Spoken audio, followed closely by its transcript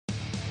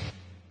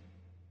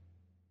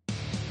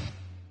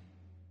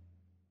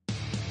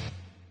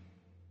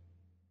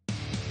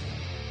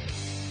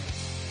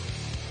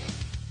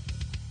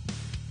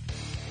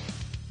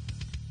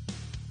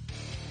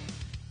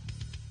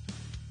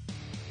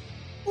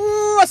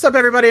What's up,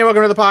 everybody, and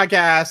welcome to the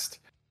podcast.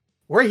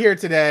 We're here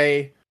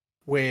today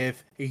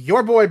with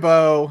your boy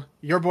Bo,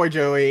 your boy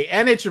Joey,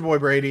 and it's your boy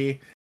Brady.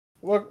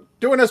 We're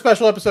doing a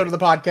special episode of the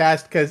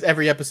podcast because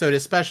every episode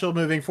is special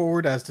moving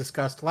forward, as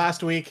discussed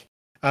last week.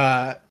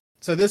 So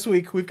this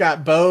week we've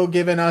got Bo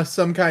giving us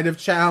some kind of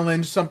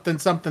challenge, something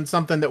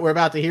that we're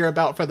about to hear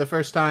about for the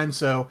first time.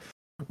 So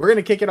we're going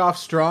to kick it off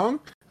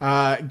strong,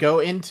 go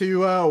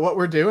into what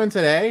we're doing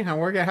today, and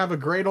we're going to have a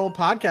great old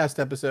podcast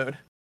episode.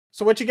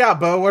 So what you got,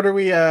 Bo? What are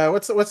we?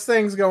 What's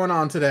things going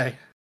on today?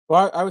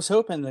 Well, I was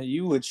hoping that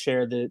you would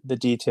share the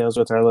details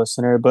with our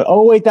listener, but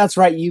oh wait, that's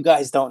right, you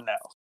guys don't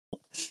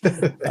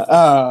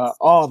know.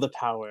 All the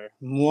power.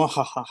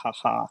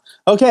 Mwahahaha.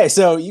 Okay,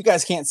 so you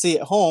guys can't see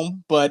at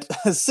home, but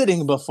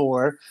sitting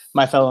before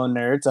my fellow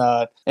nerds,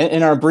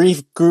 in our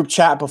brief group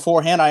chat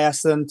beforehand, I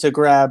asked them to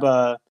grab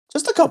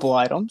just a couple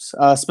items,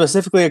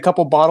 specifically a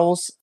couple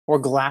bottles or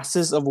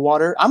glasses of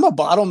water. I'm a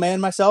bottle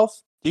man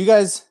myself. Do you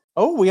guys?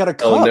 Oh, we got a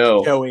cup, oh,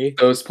 no. Joey.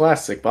 Those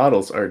plastic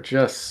bottles are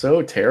just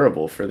so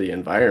terrible for the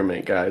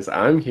environment, guys.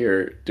 I'm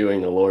here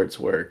doing the Lord's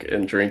work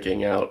and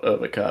drinking out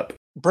of a cup.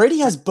 Brady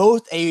has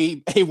both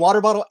a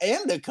water bottle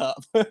and a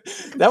cup.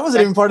 That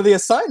wasn't even part of the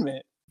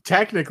assignment.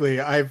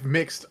 Technically, I've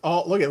mixed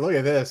all. Look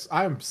at this.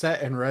 I'm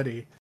set and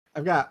ready.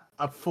 I've got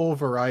a full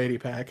variety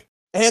pack.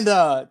 And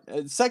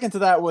second to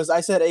that was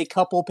I said a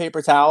couple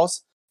paper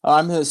towels.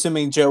 I'm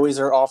assuming Joey's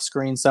are off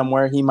screen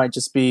somewhere. He might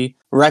just be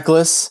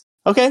reckless.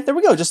 Okay, there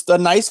we go. Just a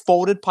nice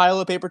folded pile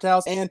of paper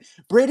towels. And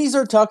Brady's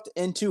are tucked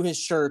into his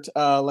shirt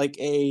like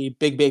a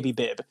big baby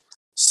bib.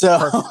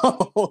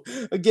 So,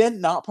 again,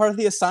 not part of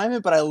the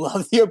assignment, but I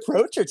love the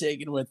approach you're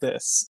taking with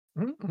this.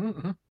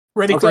 Mm-hmm.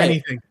 Ready for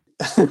anything.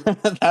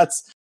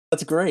 That's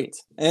great.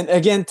 And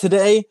again,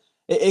 today,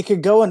 it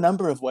could go a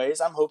number of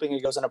ways. I'm hoping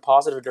it goes in a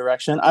positive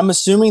direction. I'm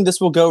assuming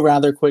this will go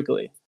rather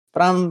quickly,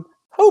 but I'm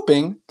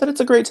hoping that it's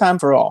a great time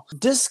for all.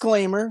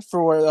 Disclaimer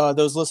for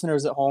those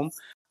listeners at home.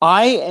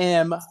 I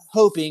am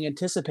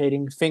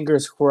anticipating,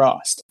 fingers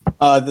crossed,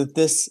 that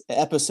this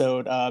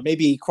episode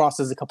maybe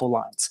crosses a couple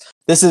lines.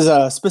 This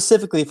is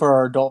specifically for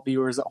our adult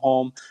viewers at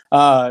home.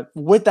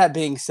 With that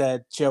being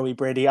said, Joey,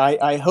 Brady,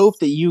 I hope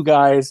that you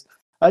guys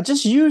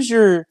just use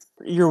your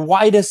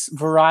widest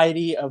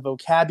variety of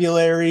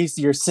vocabularies,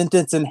 your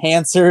sentence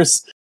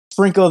enhancers,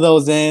 sprinkle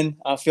those in.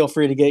 Feel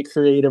free to get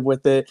creative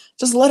with it.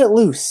 Just let it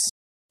loose.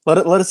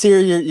 Let us hear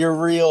your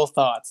real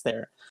thoughts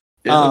there.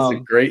 It is a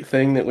great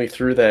thing that we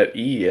threw that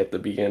E at the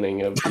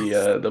beginning of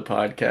the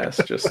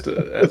podcast, just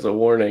as a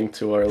warning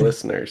to our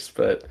listeners.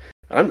 But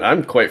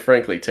I'm quite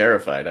frankly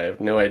terrified. I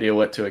have no idea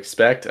what to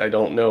expect. I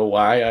don't know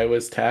why I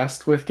was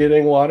tasked with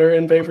getting water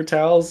and paper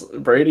towels.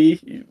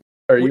 Brady,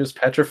 are you as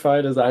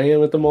petrified as I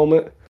am at the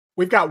moment?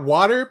 We've got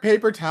water,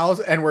 paper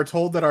towels, and we're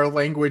told that our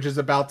language is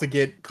about to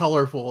get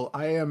colorful.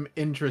 I am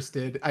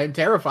interested. I am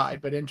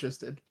terrified, but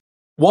interested.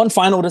 One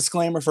final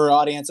disclaimer for our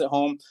audience at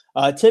home.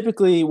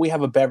 Typically, we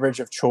have a beverage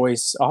of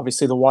choice.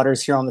 Obviously, the water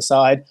is here on the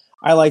side.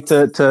 I like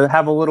to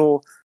have a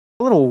little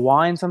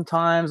wine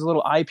sometimes, a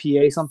little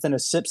IPA, something to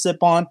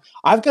sip on.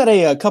 I've got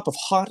a cup of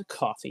hot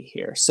coffee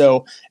here.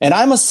 So, and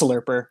I'm a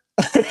slurper.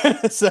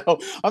 So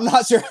I'm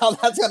not sure how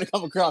that's going to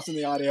come across in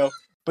the audio,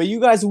 but you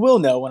guys will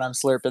know when I'm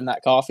slurping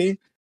that coffee.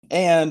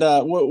 And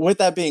with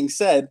that being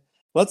said,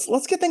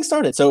 let's get things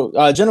started.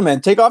 So,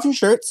 gentlemen, take off your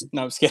shirts.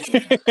 No, I'm just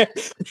kidding.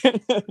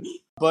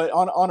 But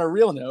on a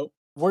real note,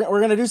 we're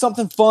going to do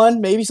something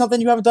fun, maybe something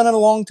you haven't done in a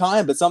long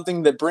time, but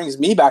something that brings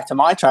me back to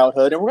my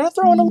childhood, and we're going to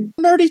throw in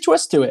a nerdy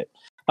twist to it.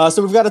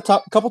 So we've got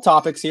a couple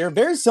topics here,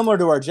 very similar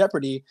to our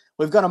Jeopardy.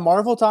 We've got a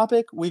Marvel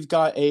topic, we've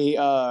got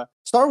a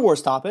Star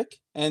Wars topic,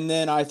 and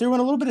then I threw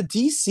in a little bit of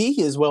DC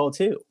as well,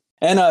 too.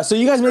 And so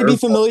you guys may be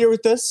familiar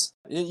with this.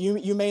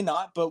 You may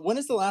not, but when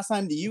is the last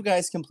time that you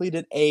guys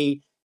completed a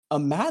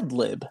Mad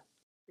Lib?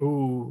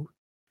 Ooh,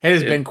 it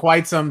has been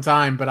quite some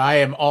time, but I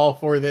am all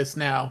for this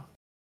now.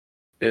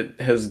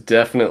 It has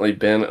definitely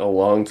been a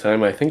long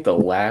time. I think the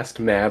last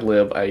Mad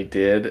Lib I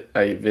did,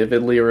 I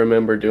vividly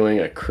remember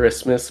doing a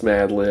Christmas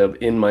Mad Lib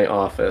in my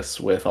office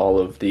with all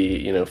of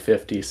the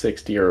 50,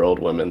 60-year-old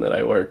women that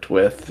I worked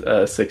with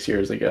 6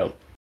 years ago.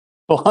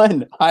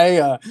 Fun.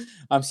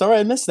 I'm sorry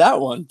I missed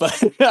that one,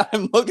 but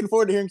I'm looking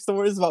forward to hearing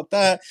stories about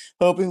that,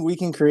 hoping we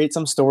can create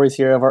some stories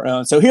here of our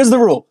own. So here's the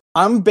rule.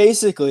 I'm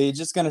basically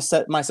just going to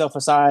set myself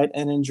aside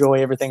and enjoy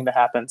everything that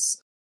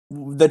happens.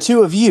 The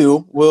two of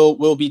you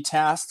will be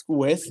tasked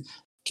with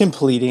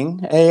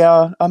completing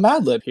a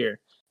Mad Lib here.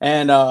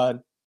 And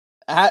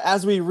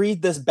as we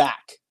read this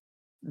back,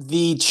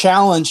 the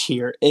challenge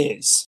here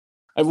is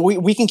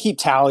we can keep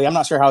tally. I'm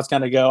not sure how it's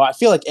going to go. I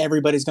feel like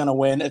everybody's going to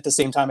win at the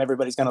same time.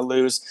 Everybody's going to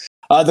lose.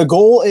 The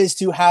goal is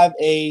to have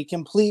a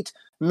complete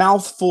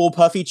mouthful,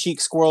 puffy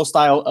cheek squirrel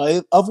style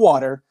of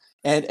water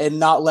and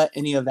not let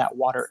any of that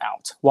water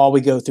out while we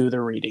go through the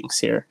readings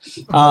here.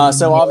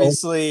 So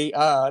obviously,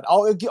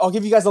 I'll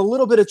give you guys a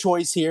little bit of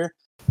choice here.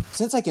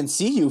 since I can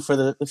see you for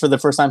the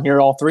first time here,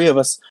 all three of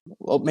us,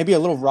 well, maybe a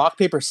little rock,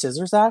 paper,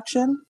 scissors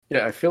action?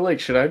 Yeah, I feel like,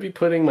 should I be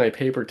putting my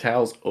paper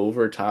towels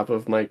over top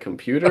of my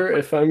computer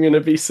if I'm going to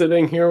be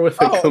sitting here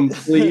with a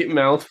complete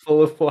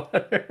mouthful of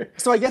water?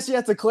 So I guess you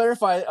have to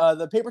clarify,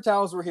 the paper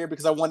towels were here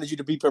because I wanted you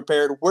to be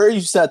prepared. Where you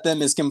set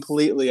them is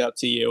completely up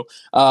to you.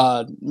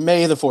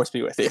 May the force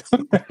be with you.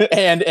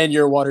 and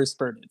your water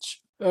spurnage.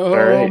 Oh,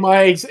 right.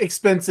 my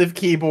expensive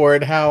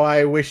keyboard. How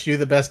I wish you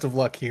the best of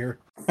luck here.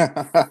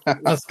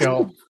 Let's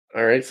go.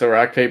 All right, so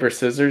rock, paper,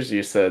 scissors,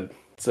 you said.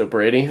 So,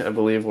 Brady, I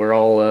believe we're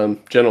all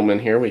gentlemen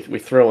here. We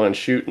throw on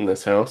shoot in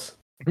this house.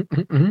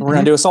 We're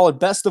going to do a solid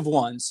best of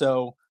one.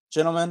 So,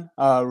 gentlemen,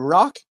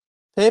 rock,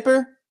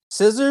 paper,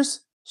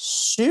 scissors,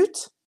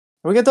 shoot.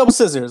 We got double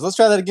scissors. Let's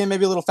try that again,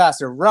 maybe a little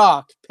faster.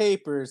 Rock,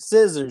 paper,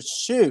 scissors,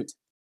 shoot.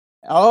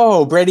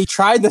 Oh, Brady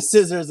tried the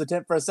scissors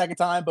attempt for a second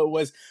time, but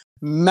was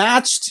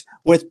matched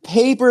with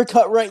paper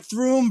cut right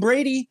through him.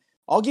 Brady,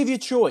 I'll give you a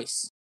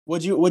choice.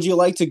 Would you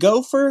like to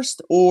go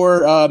first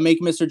or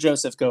make Mr.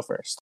 Joseph go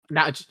first?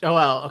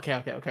 Okay.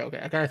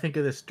 I gotta think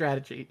of this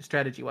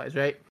strategy wise,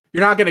 right?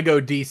 You're not gonna go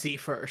DC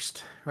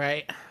first,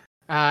 right?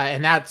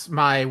 And that's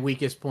my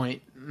weakest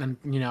point. And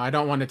I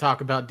don't want to talk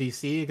about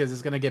DC because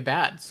it's gonna get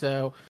bad.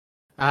 So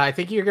I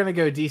think you're gonna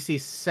go DC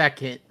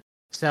second.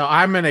 So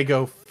I'm gonna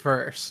go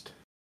first.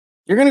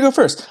 You're going to go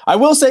first. I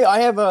will say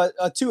I have a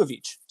two of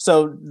each.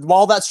 So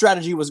while that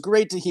strategy was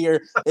great to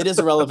hear, it is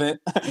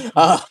irrelevant.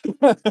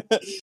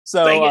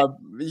 So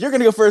you're going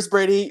to go first,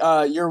 Brady.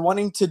 You're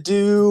wanting to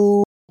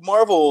do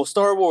Marvel,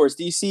 Star Wars,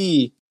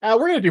 DC. We're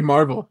going to do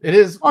Marvel. It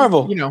is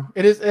Marvel.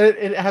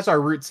 It has our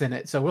roots in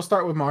it. So we'll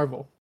start with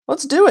Marvel.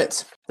 Let's do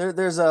it.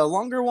 There's a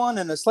longer one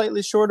and a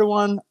slightly shorter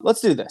one.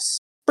 Let's do this.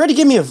 Brady,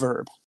 give me a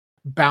verb.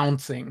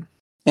 Bouncing.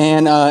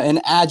 And an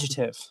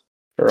adjective.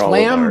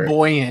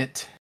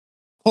 Flamboyant.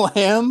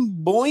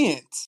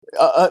 Flamboyant.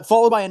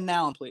 Followed by a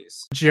noun,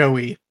 please.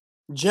 Joey.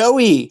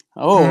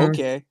 Oh,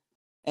 okay.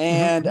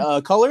 And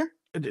color?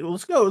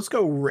 Let's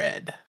go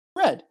red.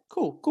 Red.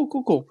 Cool.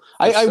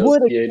 I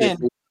would again.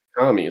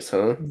 Commies,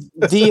 huh?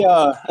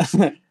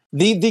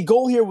 The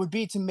goal here would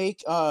be to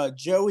make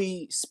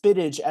Joey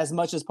spittage as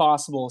much as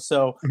possible.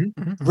 So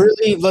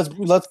really,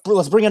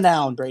 let's bring a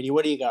noun, Brady.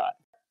 What do you got?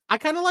 I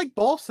kind of like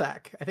ball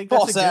sack. I think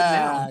that's a good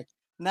noun.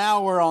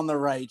 Now we're on the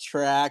right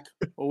track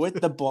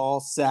with the ball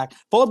sack.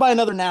 Followed by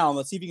another noun.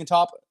 Let's see if you can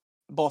top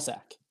ball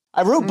sack.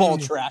 I wrote ball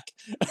track.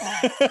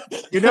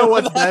 You know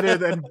what's better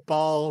than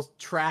ball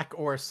track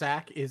or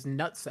sack is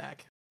nut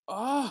sack.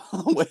 Oh,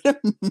 way to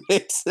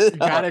mix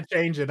it up. Gotta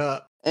change it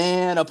up.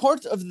 And a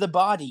part of the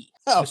body.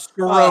 The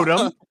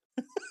scrotum.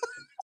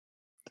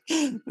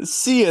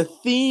 See a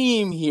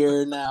theme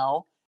here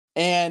now.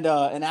 And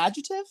an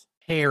adjective?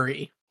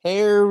 Hairy.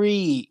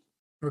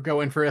 We're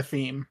going for a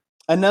theme.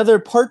 Another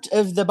part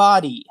of the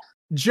body.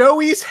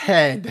 Joey's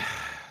head.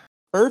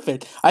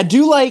 Perfect. I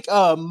do like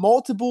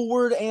multiple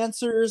word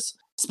answers,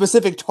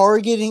 specific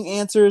targeting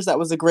answers. That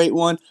was a great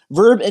one.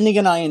 Verb ending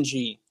in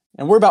ing.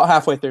 And we're about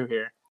halfway through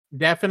here.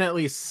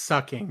 Definitely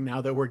sucking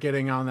now that we're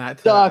getting on that.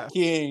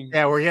 Sucking.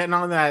 Yeah, we're getting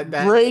on that.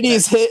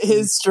 Brady's hit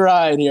his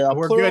stride here.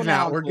 We're good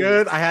now. We're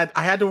good. I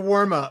had to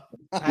warm up.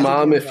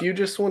 Mom, if you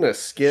just want to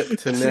skip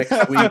to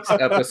next week's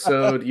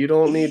episode, you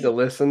don't need to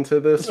listen to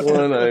this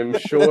one, I'm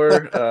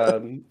sure.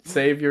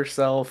 Save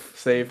yourself.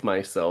 Save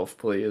myself,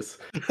 please.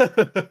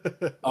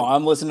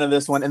 I'm listening to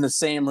this one in the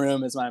same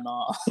room as my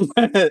mom.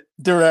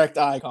 Direct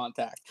eye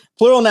contact.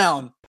 Plural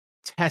noun.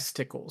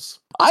 Testicles.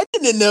 I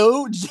didn't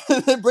know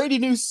that Brady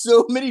knew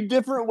so many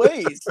different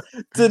ways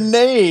to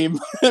name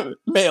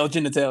male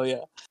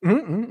genitalia.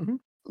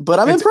 But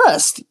I'm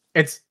impressed.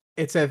 It's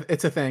a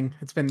thing.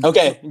 It's been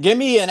okay. Give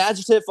me an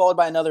adjective followed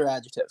by another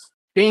adjective.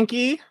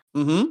 Stinky.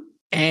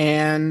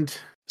 And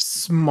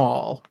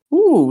small.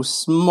 Ooh,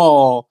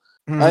 small.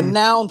 A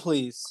noun,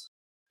 please.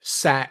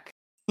 Sack.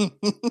 Does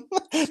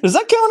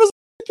that count as a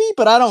repeat?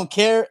 But I don't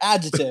care.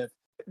 Adjective.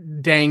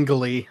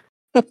 Dangly.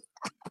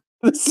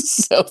 This is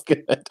so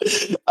good.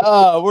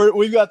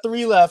 We've got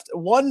 3 left.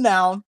 One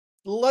noun.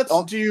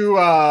 Let's do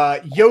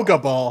yoga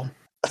ball.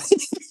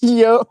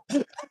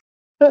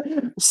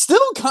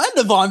 Still kind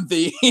of on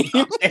theme.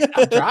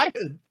 I'm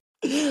trying.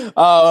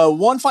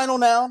 One final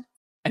noun.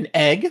 An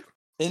egg.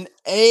 An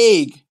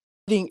egg.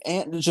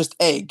 Just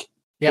egg.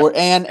 Yep. Or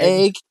an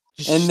egg.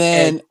 And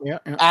then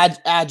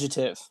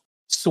adjective.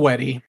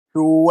 Sweaty.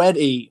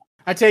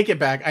 I take it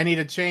back. I need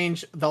to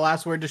change the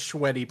last word to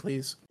sweaty,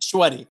 please.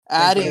 Sweaty.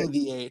 Adding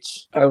the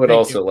H. I would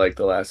also like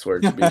the last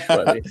word to be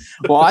sweaty.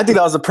 Well, I think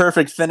that was a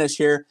perfect finish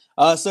here.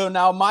 So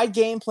now my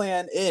game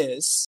plan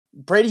is,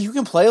 Brady, you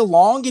can play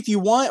along if you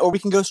want, or we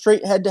can go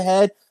straight head to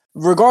head.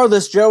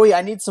 Regardless, Joey,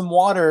 I need some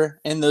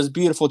water in those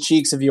beautiful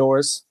cheeks of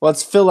yours.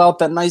 Let's fill out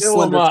that nice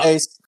slender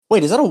face.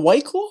 Wait, is that a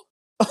White Claw?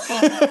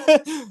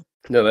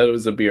 No, that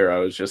was a beer. I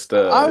was just.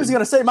 I was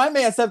gonna say my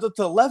man stepped up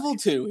to level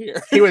 2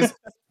 here. He was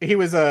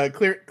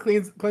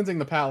cleansing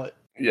the palate.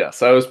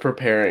 Yes, I was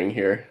preparing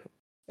here.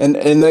 And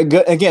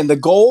again, the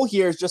goal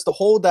here is just to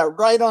hold that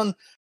right on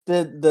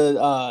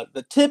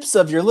the tips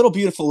of your little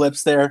beautiful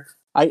lips there.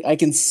 I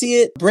can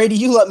see it. Brady,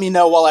 you let me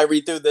know while I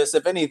read through this.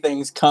 If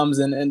anything comes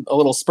and a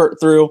little spurt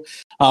through,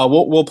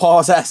 we'll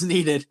pause as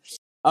needed.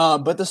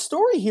 But the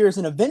story here is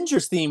an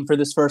Avengers theme for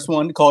this first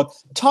one called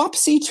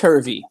Topsy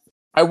Turvy.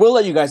 I will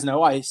let you guys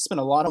know I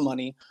spent a lot of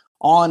money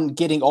on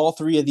getting all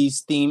three of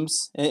these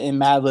themes in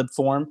Mad Lib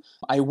form.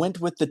 I went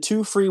with the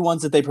 2 free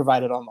ones that they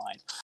provided online.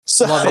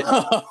 So,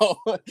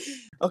 Love it.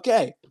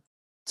 Okay.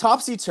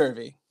 Topsy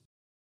Turvy.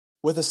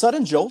 With a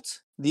sudden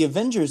jolt, the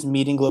Avengers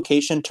meeting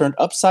location turned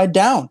upside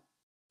down.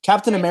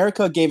 Captain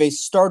America gave a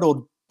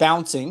startled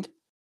bouncing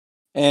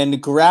and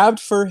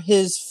grabbed for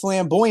his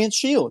flamboyant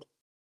shield.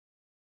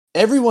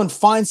 Everyone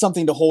find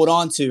something to hold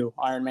on to,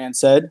 Iron Man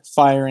said,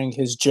 firing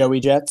his Joey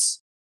jets.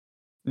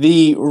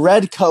 The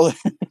Red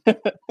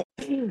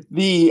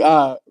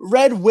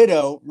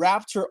Widow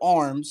wrapped her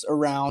arms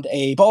around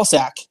a ball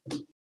sack,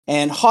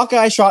 and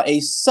Hawkeye shot a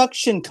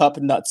suction cup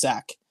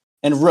nutsack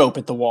and rope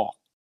at the wall.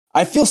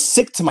 I feel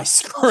sick to my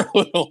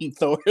scrotum,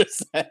 Thor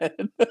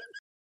said,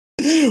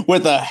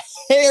 with a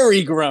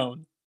hairy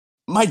groan.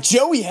 My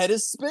Joey head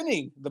is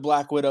spinning, the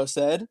Black Widow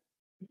said.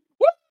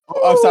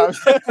 Oh, I'm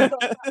sorry.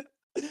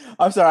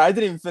 I'm sorry, I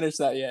didn't even finish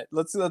that yet.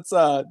 Let's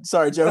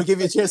sorry, Joey, give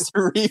you a chance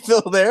to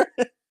refill there.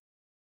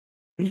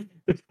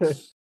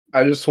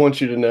 I just want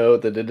you to know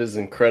that it is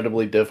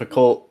incredibly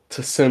difficult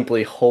to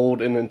simply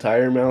hold an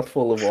entire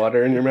mouthful of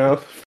water in your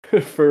mouth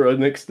for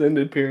an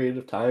extended period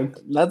of time.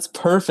 That's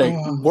perfect.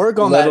 Work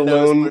on let that. Let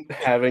alone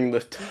having the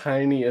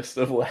tiniest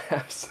of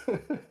laughs.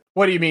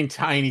 What do you mean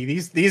tiny?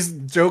 These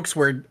jokes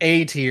were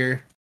A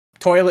tier.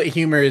 Toilet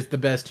humor is the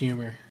best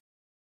humor.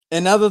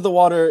 And now that the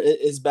water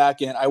is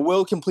back in, I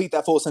will complete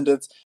that full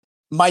sentence.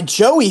 My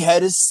Joey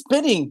head is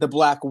spinning, the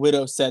Black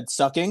Widow said,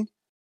 sucking.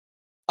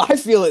 I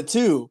feel it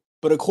too,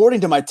 but according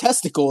to my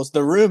testicles,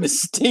 the room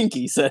is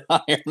stinky, said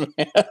Iron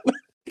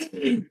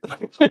Man.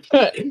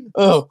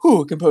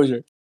 Oh,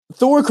 composure.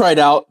 Thor cried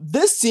out,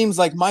 this seems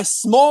like my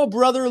small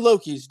brother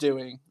Loki's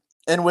doing.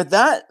 And with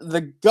that,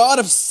 the god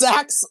of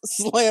sax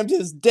slammed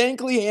his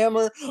dankly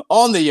hammer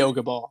on the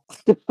yoga ball.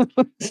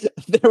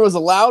 There was a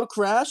loud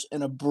crash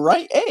and a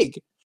bright egg.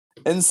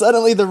 And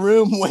suddenly the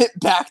room went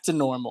back to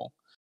normal.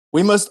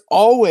 We must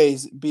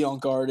always be on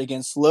guard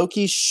against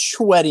Loki's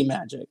sweaty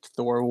magic,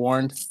 Thor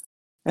warned.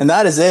 And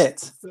that is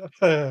it.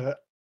 I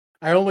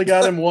only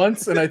got him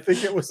once, and I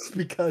think it was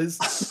because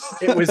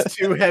it was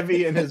too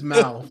heavy in his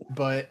mouth.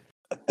 But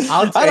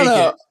I'll take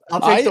it.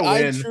 I'll take the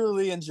win. I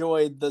truly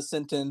enjoyed the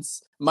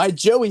sentence, my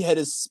Joey head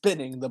is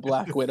spinning, the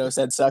Black Widow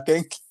said,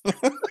 sucking.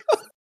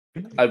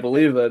 I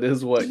believe that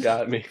is what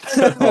got me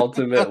to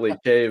ultimately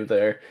cave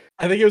there.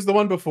 I think it was the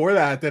one before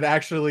that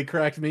actually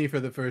cracked me for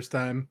the first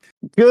time.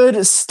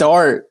 Good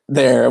start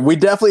there. We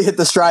definitely hit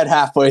the stride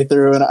halfway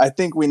through, and I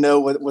think we know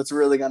what's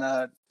really going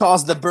to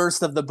cause the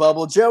burst of the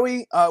bubble.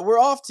 Joey, we're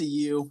off to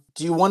you.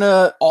 Do you want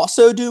to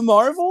also do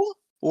Marvel,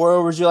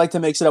 or would you like to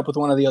mix it up with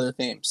one of the other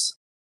themes?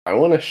 I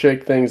want to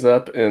shake things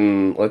up,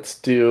 and let's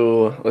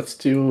do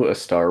a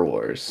Star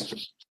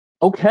Wars.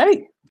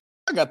 Okay.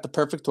 I got the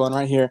perfect one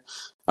right here.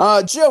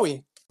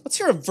 Joey, let's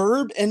hear a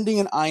verb ending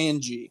in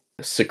ing.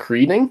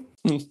 Secreting?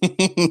 He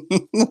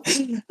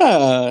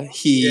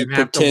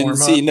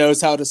pretends he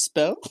knows how to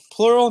spell.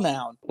 Plural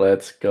noun.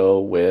 Let's go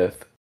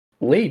with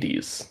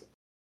ladies.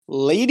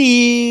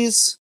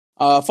 Ladies.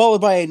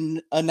 Followed by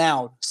a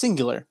noun.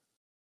 Singular.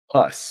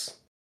 Us.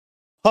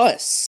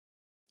 Us.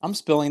 I'm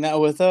spelling that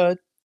with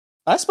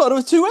I spelled it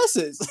with 2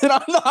 S's, and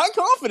I'm not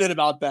confident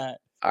about that.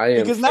 I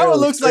am because now it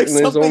looks like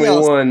something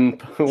else. There's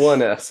only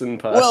one S in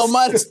pus. Well,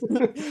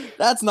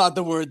 that's not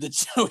the word that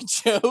Joey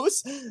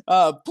chose.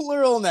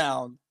 Plural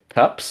noun.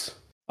 Cups.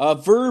 A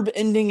verb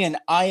ending in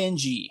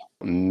ing.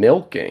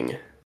 Milking.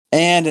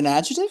 And an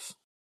adjective?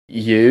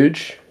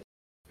 Huge.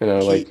 And I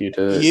would like you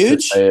to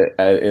say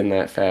it in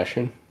that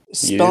fashion.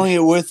 Spelling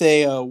it with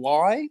a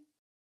Y.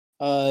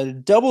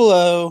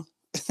 O-O-G-E.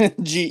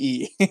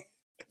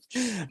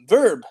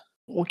 Verb.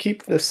 We'll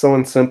keep this so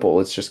and simple.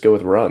 Let's just go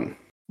with run.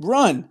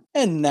 Run.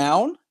 And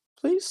noun,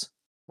 please.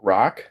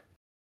 Rock.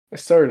 I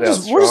started out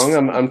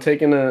strong. I'm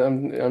taking a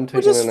nice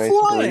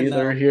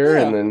breather here,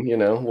 yeah. And then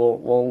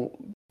we'll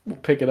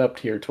pick it up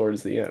here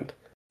towards the end.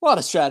 A lot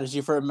of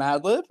strategy for a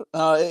Mad Lib.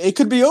 It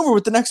could be over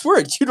with the next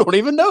word. You don't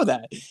even know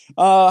that.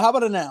 How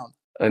about a noun?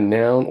 A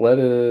noun.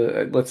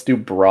 Let's do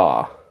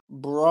bra.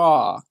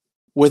 Bra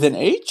with an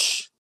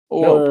H.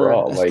 Or... No,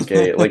 bra, like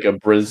a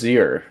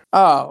brassiere.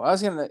 Oh, I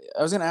was gonna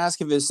ask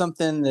if it's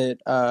something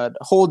that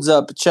holds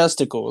up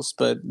chesticles,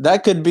 but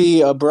that could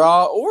be a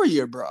bra or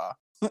your bra.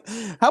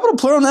 How about a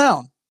plural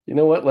noun? You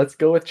know what? Let's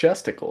go with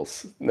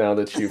chesticles. Now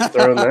that you've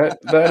thrown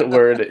that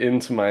word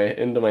into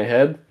my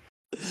head.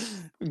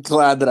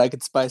 Glad that I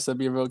could spice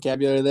up your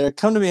vocabulary there.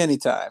 Come to me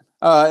anytime.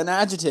 An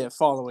adjective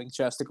following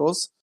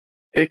chesticles.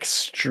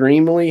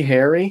 Extremely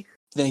hairy.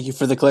 Thank you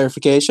for the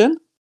clarification.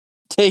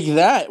 Take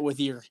that with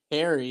your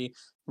hairy,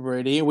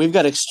 Brady. We've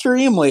got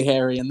extremely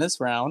hairy in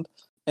this round.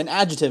 An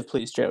adjective,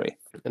 please, Joey.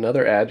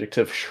 Another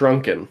adjective,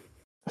 shrunken.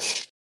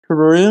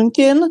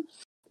 Shrunken?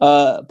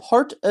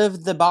 Part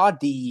of the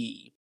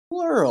body.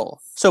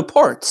 Plural. So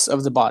parts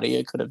of the body,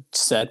 it could have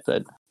said,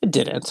 but it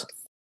didn't.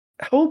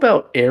 How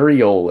about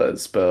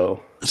areolas,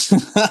 Bo?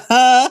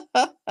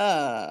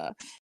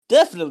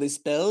 Definitely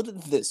spelled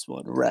this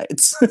one right.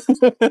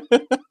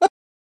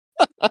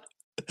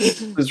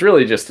 It was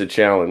really just a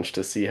challenge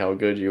to see how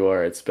good you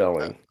are at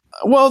spelling.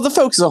 Well, the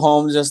folks at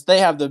home they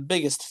have the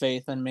biggest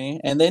faith in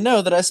me, and they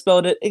know that I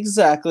spelled it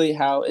exactly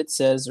how it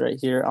says right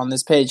here on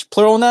this page.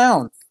 Plural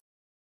noun.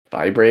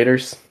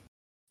 Vibrators?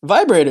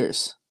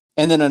 Vibrators.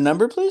 And then a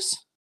number, please?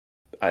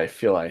 I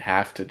feel I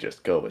have to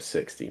just go with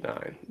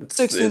 69.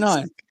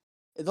 69.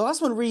 The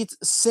last one reads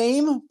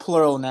same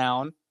plural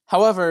noun.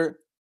 However,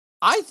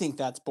 I think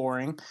that's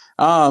boring.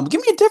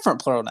 Give me a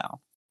different plural noun.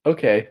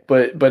 Okay,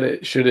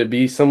 but should it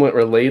be somewhat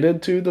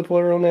related to the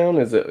plural noun?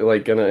 Is it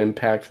like going to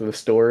impact the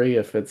story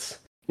if it's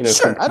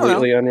Sure,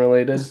 completely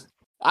unrelated?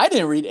 I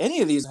didn't read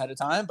any of these ahead of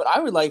time, but I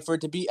would like for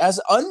it to be as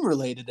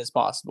unrelated as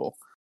possible.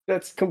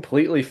 That's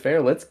completely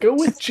fair. Let's go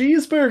with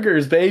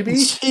cheeseburgers, baby.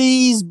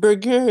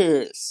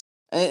 Cheeseburgers.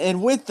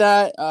 And with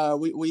that,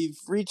 we've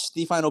reached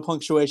the final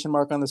punctuation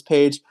mark on this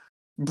page.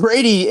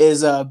 Brady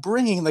is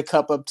bringing the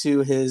cup up to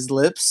his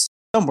lips,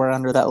 somewhere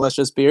under that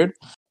luscious beard.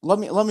 Let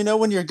me know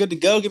when you're good to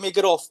go. Give me a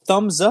good old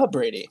thumbs up,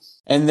 Brady.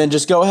 And then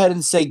just go ahead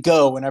and say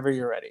go whenever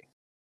you're ready.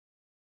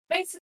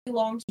 Basically,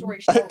 long story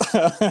short.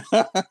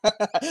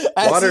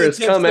 Water has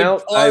come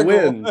out, I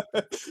win.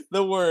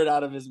 The word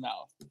out of his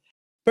mouth.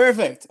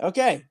 Perfect.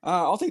 Okay,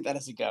 I'll take that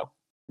as a go.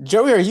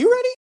 Joey, are you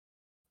ready?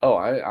 Oh,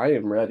 I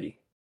am ready.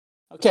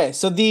 Okay,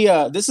 so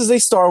this is a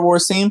Star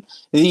Wars theme.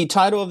 The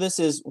title of this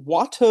is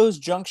Watto's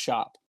Junk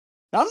Shop.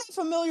 Now, I'm not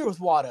familiar with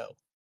Watto.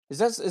 Is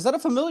that a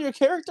familiar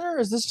character, or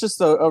is this just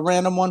a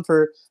random one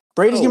for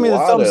Brady's giving me the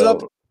thumbs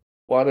up?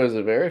 Watto's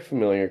a very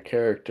familiar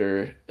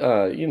character.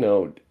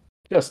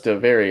 Just a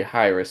very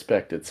high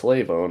respected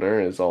slave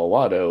owner is all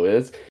Watto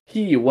is.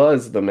 He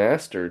was the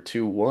master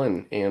to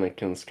one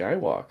Anakin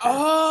Skywalker.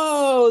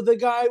 Oh, the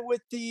guy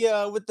with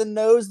the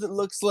nose that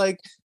looks like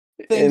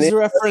things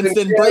referenced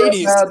in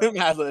Brady's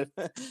Mad Lib.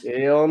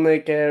 He only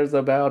cares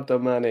about the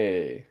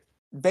money.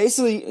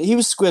 Basically, he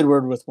was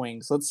Squidward with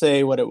wings. Let's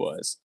say what it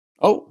was.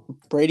 Oh,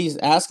 Brady's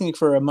asking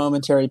for a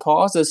momentary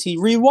pause as he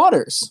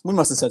re-waters. We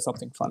must have said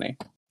something funny.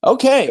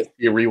 Okay.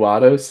 He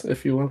re-wattos,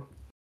 if you will.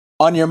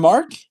 On your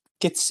mark,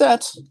 get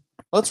set.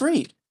 Let's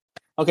read.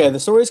 Okay,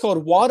 the story is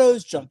called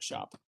Watto's Junk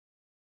Shop.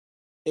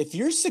 If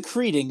you're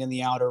secreting in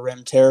the Outer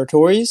Rim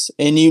territories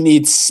and you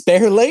need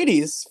spare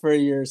ladies for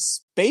your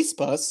space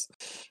bus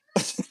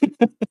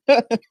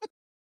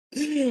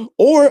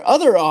or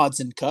other odds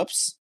and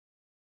cups,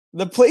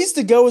 the place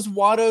to go is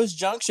Watto's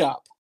Junk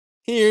Shop.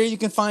 Here you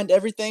can find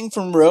everything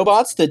from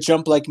robots that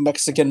jump like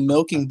Mexican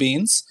milking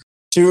beans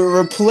to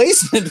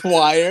replacement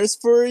wires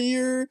for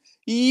your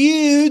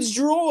huge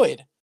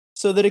droid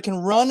so that it can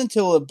run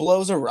until it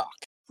blows a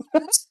rock.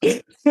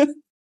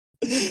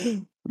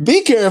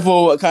 Be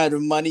careful what kind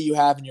of money you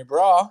have in your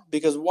bra,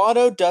 because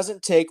Watto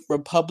doesn't take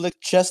Republic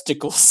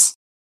chesticles.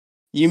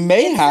 You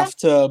may have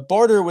to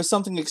barter with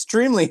something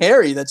extremely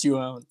hairy that you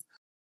own.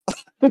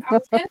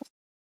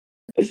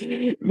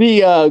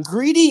 The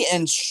greedy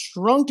and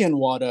shrunken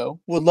Watto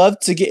would love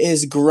to get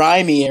his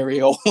grimy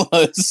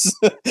areolas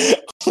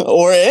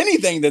or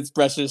anything that's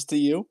precious to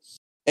you.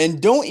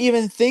 And don't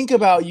even think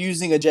about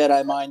using a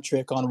Jedi mind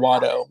trick on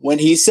Watto. When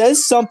he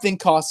says something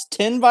costs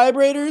 10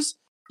 vibrators,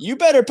 you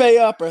better pay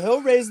up or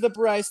he'll raise the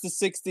price to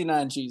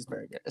 69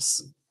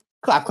 cheeseburgers.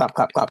 Clap, clap,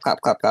 clap, clap,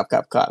 clap, clap, clap,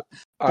 clap, clap.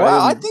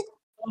 Wow,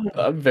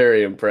 I'm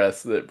very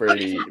impressed that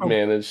Brady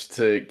managed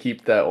to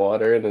keep that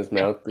water in his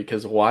mouth,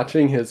 because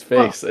watching his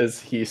face as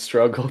he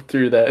struggled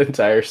through that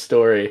entire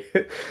story,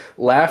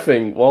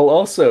 laughing while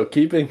also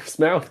keeping his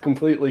mouth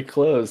completely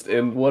closed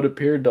in what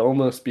appeared to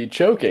almost be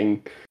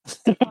choking,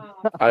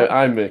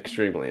 I'm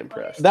extremely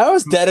impressed. That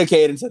was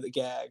dedicated to the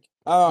gag.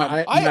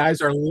 My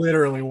eyes are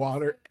literally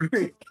water.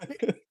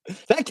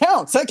 That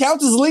counts. That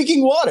counts as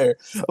leaking water.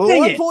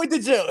 One point to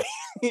Joey.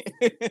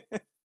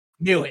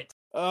 Knew it.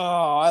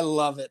 Oh, I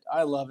love it.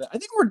 I love it. I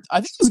think it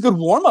was a good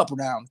warm-up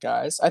round,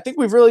 guys. I think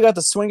we've really got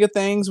the swing of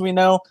things. We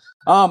know.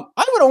 I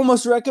would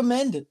almost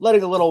recommend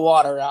letting a little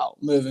water out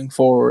moving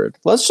forward.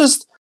 Let's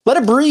just let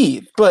it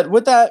breathe. But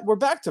with that, we're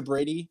back to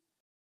Brady.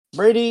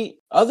 Brady,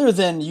 other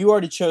than you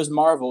already chose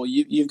Marvel,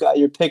 you've got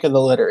your pick of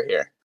the litter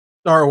here.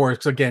 Star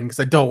Wars again,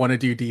 because I don't want to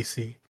do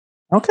DC.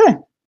 Okay.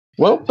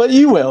 Well, but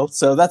you will,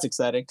 so that's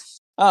exciting.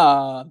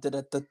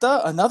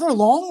 Another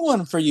long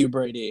one for you,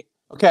 Brady.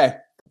 Okay.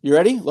 You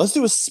ready? Let's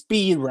do a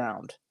speed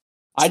round.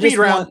 First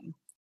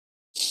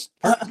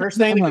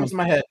thing that comes to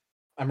my head.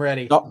 I'm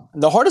ready.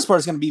 The hardest part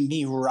is going to be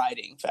me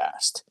writing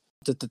fast.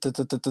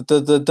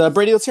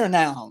 Brady, let's hear a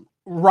noun.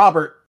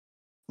 Robert.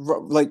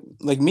 Like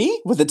me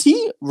with a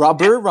T?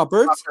 Robert.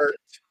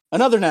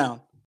 Another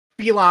noun.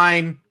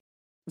 Feline.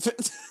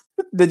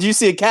 Did you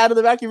see a cat in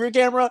the back of your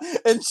camera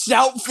and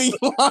shout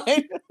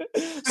feline?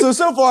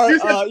 So far,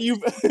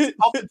 you've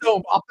off the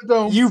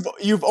dome.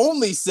 You've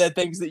only said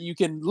things that you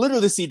can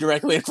literally see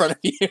directly in front of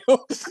you.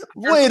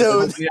 Wait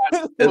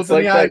it's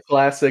like that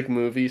classic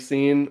movie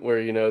scene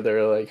where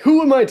they're like,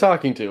 "Who am I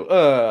talking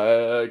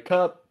to?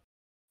 Cup."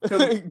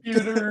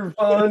 Computer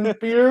Von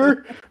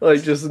Beer,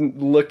 like just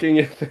looking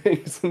at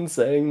things and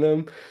saying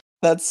them.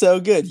 That's so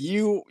good.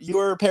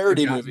 Your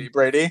parody movie,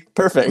 Brady.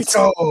 Perfect. Let's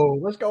go.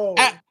 Let's go.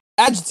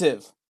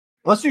 Adjective.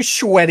 Let's do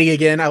sweaty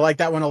again. I like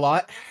that one a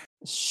lot.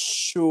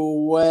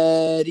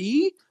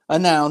 Sweaty. A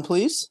noun,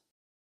 please.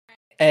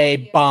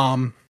 A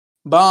bomb.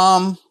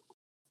 Bomb.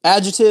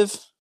 Adjective.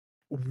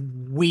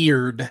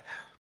 Weird.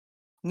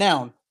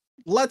 Noun.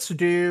 Let's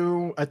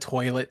do a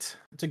toilet.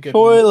 It's a good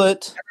one.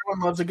 Toilet.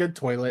 Everyone loves a good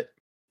toilet.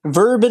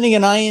 Verb ending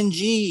in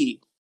ing.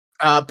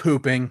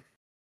 Pooping.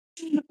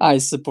 I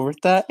support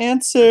that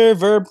answer.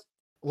 Verb.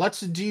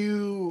 Let's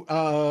do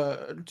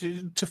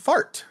to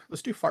fart.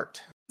 Let's do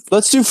fart.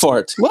 Let's do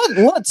fart.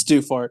 Let's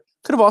do fart.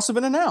 Could have also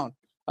been a noun.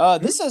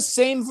 This is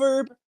same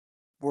verb.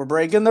 We're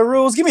breaking the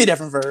rules. Give me a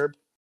different verb.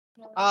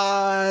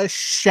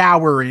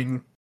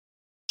 Showering.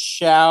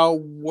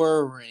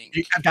 Showering.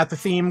 I've got the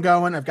theme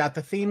going. I'm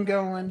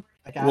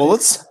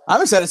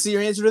excited to see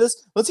your answer to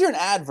this. Let's hear an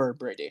adverb,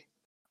 Brady.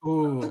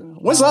 Ooh.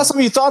 When's the last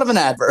time you thought of an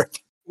adverb?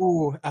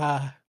 Ooh.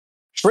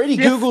 Brady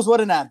Googles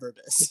what an adverb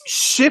is.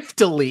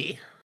 Shiftily.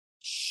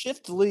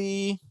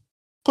 Shiftily.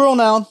 Plural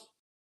noun.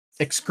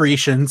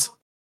 Excretions.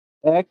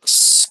 I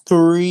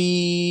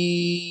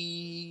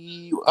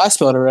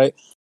spelled it right.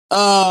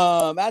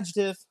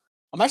 Adjective.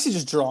 I'm actually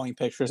just drawing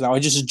pictures now. I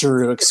just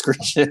drew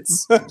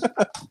excretions.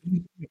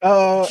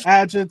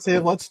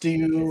 Adjective. Let's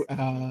do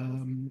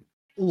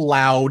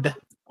loud.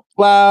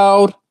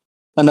 Loud.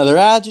 Another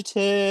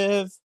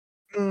adjective.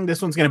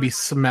 This one's gonna be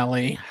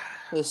smelly.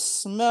 The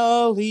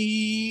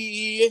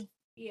smelly.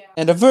 Yeah.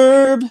 And a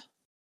verb.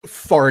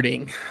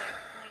 Farting.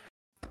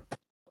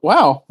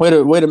 Wow. Way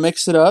to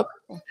mix it up.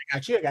 I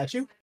got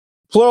you.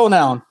 Plural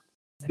noun.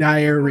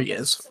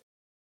 Diarrheas.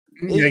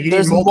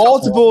 There's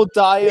multiple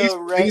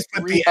diarrheas. Please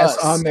put the S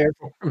on there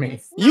for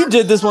me. You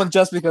did this one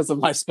just because of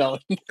my spelling.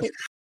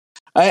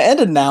 And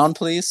a noun,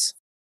 please.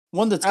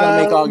 One that's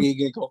gonna make Augie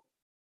giggle.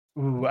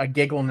 Ooh, a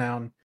giggle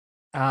noun.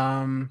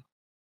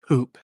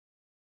 Poop.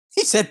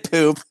 He said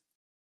poop.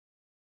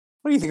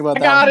 What do you think about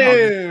that? Got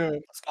him.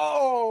 Let's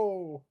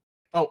go.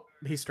 Oh,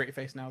 he's straight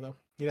faced now though.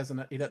 He doesn't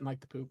like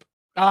the poop.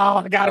 Oh,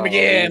 I got him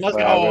again. Let's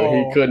go.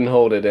 He couldn't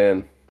hold it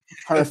in.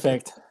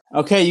 Perfect.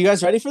 Okay, you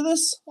guys ready for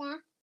this? Yeah.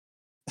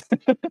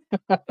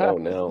 Oh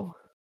no.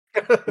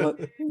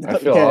 I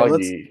feel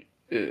Okay,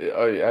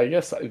 Augie. I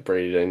guess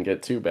Brady didn't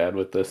get too bad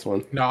with this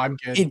one. No, I'm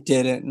good. He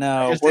didn't.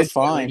 No, Just we're did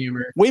silly fine.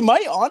 humor. We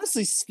might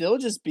honestly still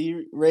just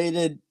be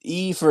rated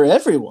E for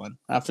everyone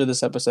after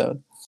this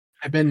episode.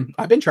 I've been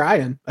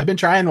trying. I've been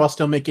trying while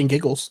still making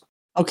giggles.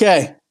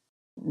 Okay.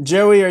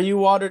 Joey, are you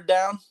watered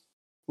down?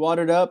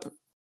 Watered up?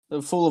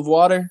 Full of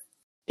water?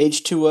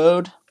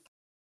 H2O'd?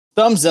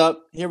 Thumbs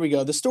up. Here we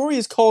go. The story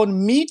is called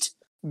Meet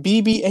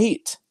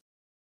BB-8.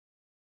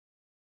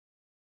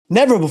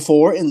 Never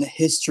before in the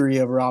history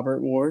of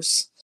Robert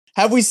Wars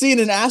have we seen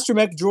an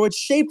astromech droid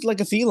shaped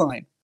like a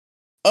feline.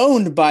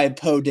 Owned by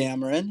Poe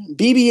Dameron,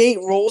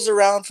 BB-8 rolls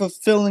around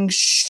fulfilling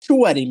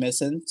sweaty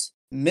missions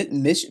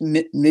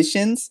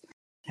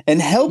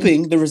and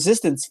helping the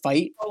Resistance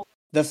fight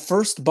the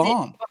first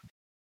bomb.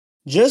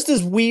 Just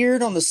as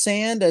weird on the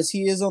sand as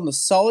he is on the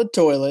solid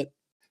toilet,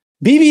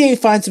 BB-8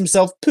 finds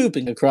himself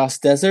pooping across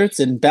deserts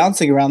and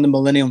bouncing around the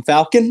Millennium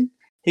Falcon.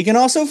 He can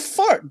also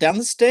fart down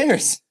the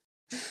stairs.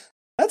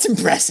 That's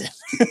impressive.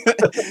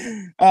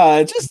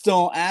 Just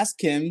don't ask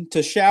him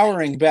to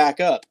showering back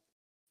up.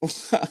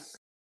 What?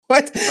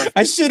 Perfect.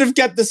 I should have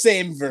kept the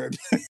same verb.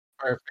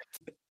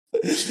 Perfect.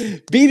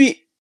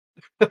 BB.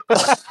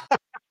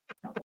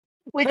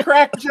 We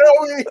cracked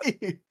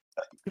Joey.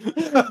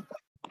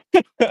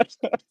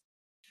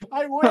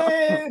 I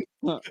win.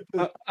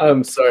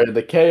 I'm sorry.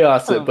 The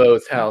chaos at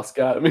Bo's house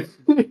got me.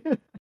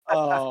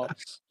 Oh.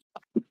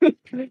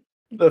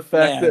 The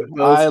fact that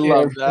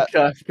Bo's that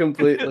got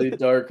completely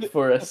dark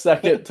for a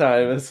second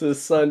time as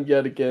his son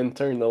yet again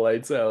turned the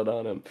lights out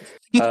on him.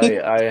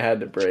 I had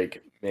to break,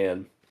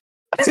 man.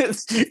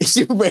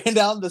 You ran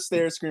down the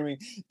stairs screaming,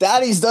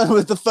 "Daddy's done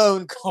with the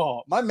phone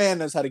call." My man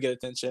knows how to get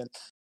attention.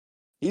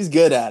 He's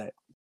good at it.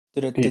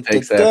 He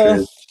takes after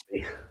his...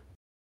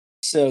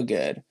 So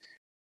good.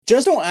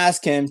 Just don't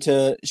ask him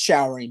to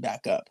showering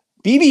back up.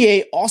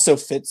 BB-8 also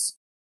fits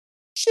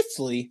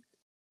shiftily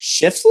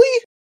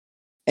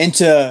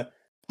into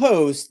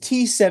Poe's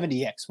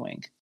T-70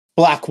 X-Wing,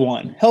 Black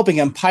One, helping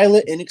him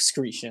pilot in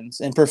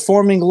excretions and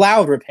performing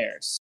loud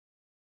repairs.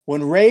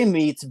 When Rey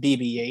meets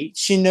BB-8,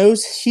 she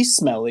knows he's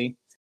smelly.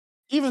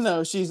 Even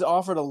though she's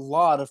offered a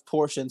lot of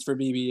portions for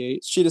BB-8,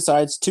 she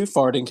decides to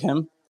farting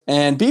him.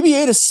 And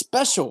BB-8 is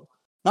special.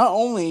 Not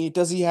only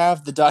does he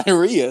have the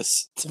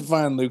diarrheas to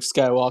find Luke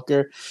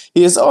Skywalker,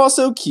 he is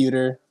also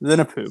cuter than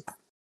a poop.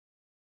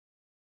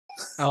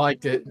 I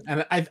liked it.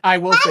 And I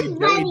will say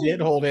Joey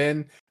did hold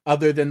in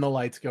other than the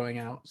lights going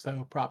out.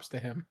 So props to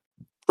him.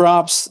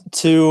 Props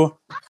to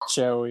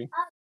Joey.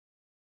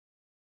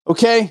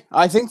 Okay,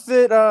 I think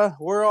that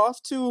we're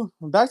off to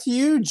back to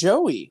you,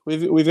 Joey.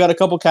 We've got a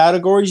couple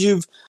categories.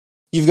 You've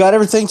got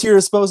everything to your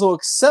disposal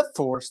except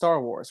for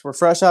Star Wars. We're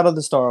fresh out of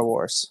the Star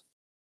Wars.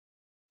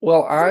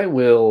 Well, I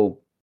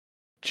will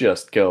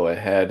just go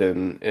ahead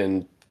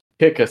and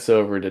kick us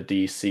over to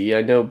DC.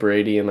 I know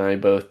Brady and I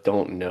both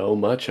don't know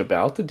much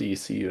about the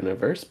DC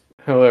universe.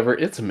 However,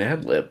 it's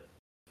Mad Lib.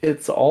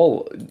 It's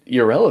all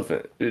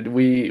irrelevant.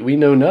 We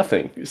know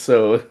nothing.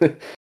 So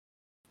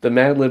the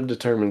Mad Lib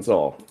determines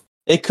all.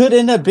 It could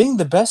end up being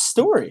the best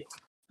story.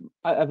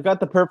 I've got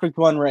the perfect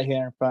one right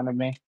here in front of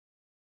me.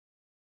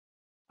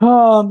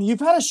 You've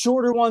had a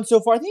shorter one so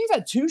far. I think you've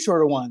had two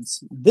shorter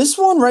ones. This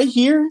one right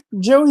here,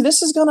 Joey,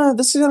 this is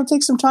gonna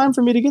take some time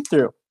for me to get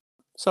through.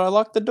 So I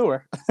locked the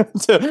door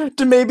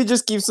to maybe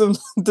just keep some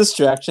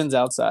distractions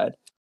outside.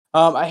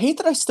 I hate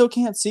that I still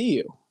can't see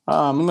you.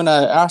 I'm gonna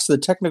ask the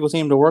technical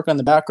team to work on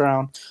the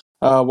background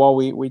while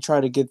we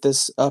try to get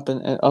this up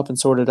and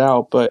sorted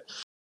out. But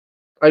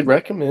I'd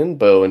recommend,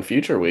 Bo, in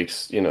future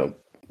weeks,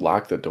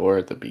 lock the door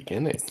at the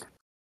beginning.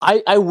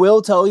 I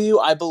will tell you,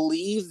 I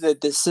believe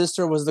that the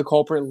sister was the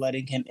culprit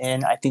letting him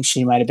in. I think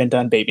she might have been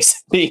done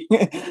babysitting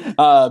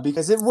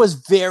because it was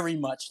very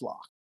much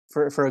locked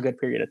for a good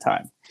period of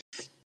time.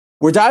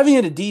 We're diving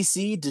into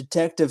DC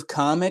Detective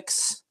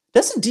Comics.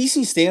 Doesn't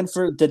DC stand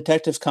for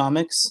Detective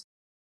Comics?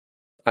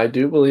 I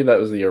do believe that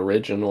was the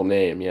original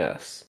name,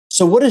 yes.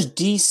 So what does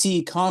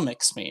DC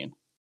Comics mean?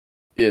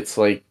 It's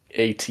like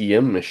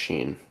ATM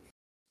machine.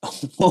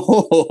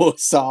 Oh,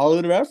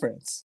 solid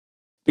reference.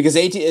 Because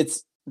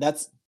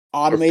that's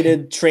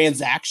automated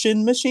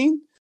transaction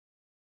machine?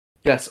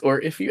 Yes, or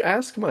if you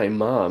ask my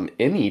mom,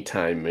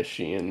 Anytime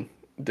Machine.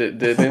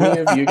 Did any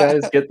of you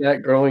guys get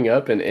that growing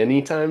up, an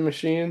Anytime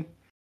Machine?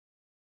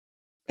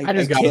 I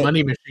just got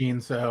Money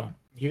Machine, so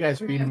you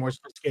guys are even more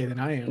sophisticated than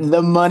I am.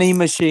 The Money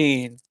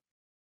Machine.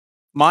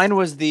 Mine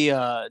was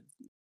the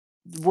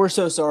we're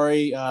so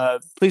sorry.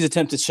 Please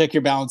attempt to check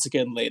your balance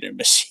again later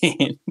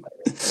machine.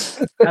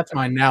 That's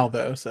mine now,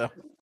 though, so.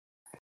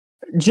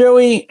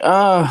 Joey,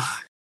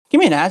 give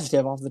me an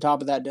adjective off the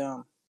top of that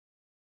dome.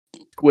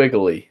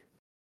 Squiggly.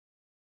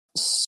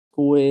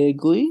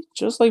 Squiggly,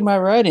 just like my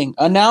writing.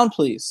 A noun,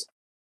 please.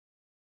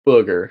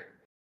 Booger.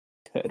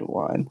 Good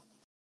one.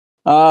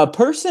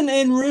 Person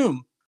in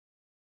room.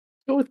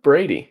 Go with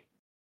Brady.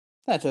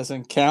 That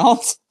doesn't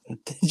count.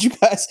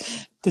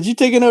 Did you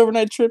take an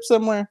overnight trip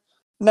somewhere?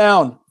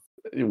 Noun.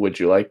 Would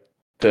you like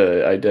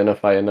to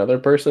identify another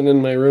person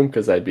in my room?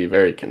 Because I'd be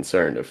very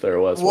concerned if there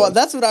was one. Well,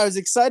 that's what I was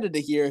excited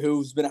to hear,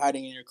 who's been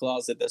hiding in your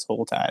closet this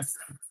whole time.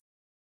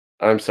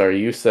 I'm sorry,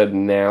 you said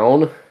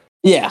noun?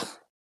 Yeah.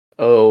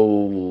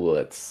 Oh,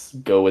 let's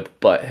go with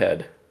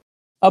butthead.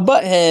 A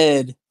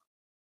butthead.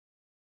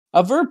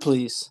 A verb,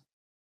 please.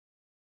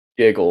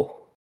 Giggle.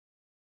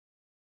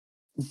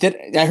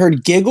 I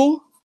heard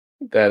giggle?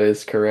 That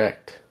is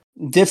correct.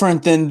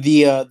 Different than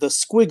the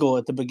squiggle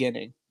at the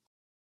beginning.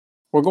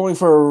 We're going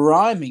for a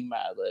rhyming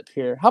Mad Lib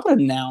here. How about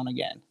a noun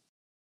again?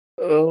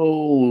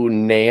 Oh,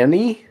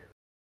 nanny?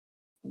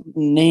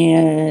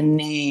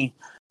 Nanny.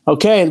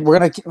 Okay,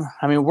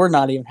 we're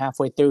not even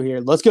halfway through here.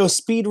 Let's go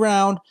speed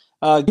round.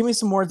 Give me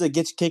some words that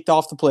get you kicked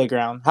off the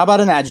playground. How about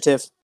an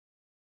adjective?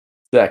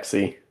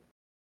 Sexy.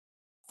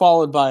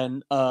 Followed by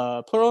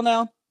a plural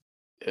noun?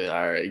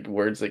 All right,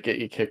 words that get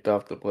you kicked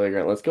off the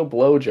playground. Let's go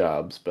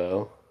blowjobs,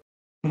 Bo.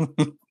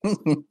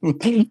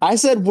 I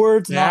said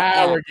words, not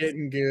Now we're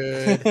getting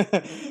good.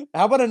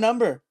 How about a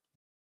number?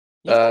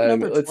 You've got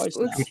number Let's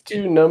now.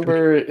 do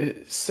number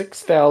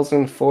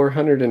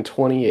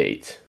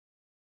 6,428.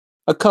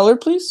 A color,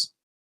 please?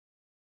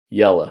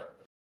 Yellow.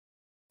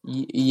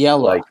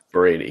 Yellow. Like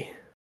Brady.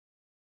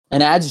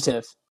 An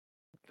adjective?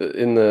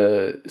 In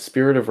the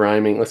spirit of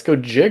rhyming, let's go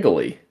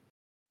jiggly.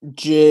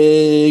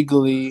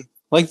 Jiggly.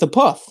 Like the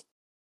puff.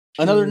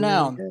 Another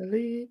noun.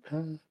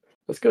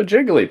 Let's go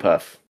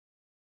Jigglypuff.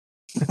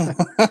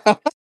 I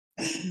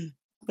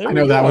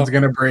know that one's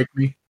going to break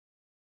me.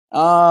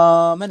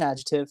 An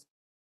adjective.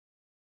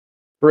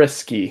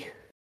 Frisky.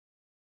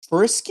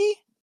 Frisky?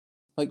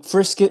 Like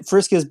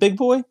frisky is big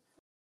boy?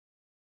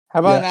 How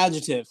about an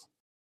adjective?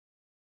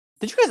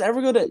 Did you guys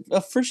ever go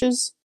to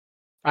Frisch's?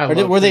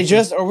 Were they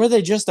just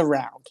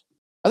around?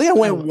 I think I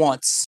went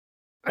once.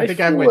 I think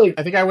I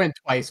went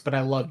twice, but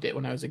I loved it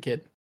when I was a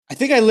kid. I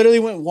think I literally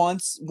went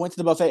once, went to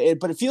the buffet,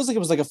 but it feels like it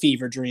was like a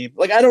fever dream.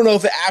 Like, I don't know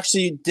if it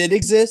actually did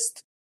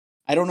exist.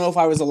 I don't know if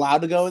I was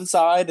allowed to go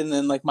inside and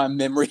then like my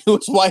memory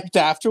was wiped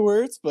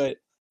afterwards, but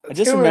I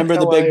just remember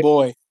the big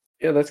boy.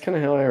 Yeah, that's kind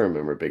of how I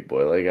remember Big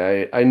Boy. Like,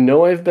 I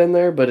know I've been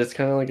there, but it's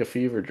kind of like a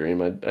fever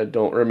dream. I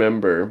don't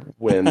remember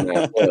when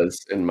that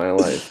was in my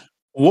life.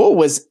 What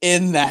was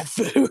in that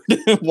food?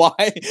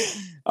 Why?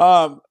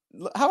 How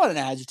about an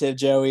adjective,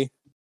 Joey?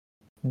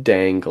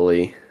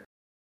 Dangly.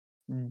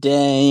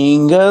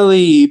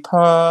 Dangly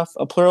puff.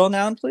 A plural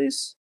noun,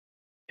 please.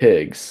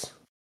 Pigs.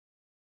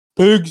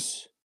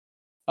 Pigs.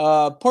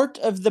 Part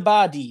of the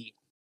body.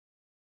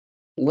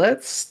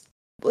 Let's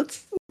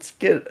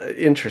get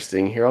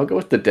interesting here. I'll go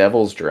with the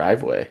Devil's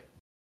Driveway.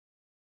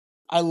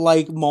 I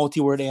like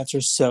multi-word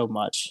answers so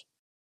much,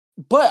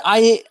 but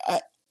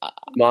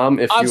Mom,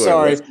 if I'm you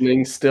are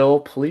listening still,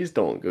 please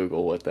don't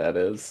Google what that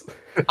is.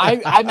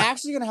 I'm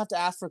actually gonna have to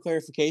ask for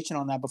clarification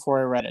on that before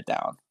I write it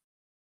down.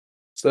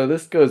 So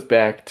this goes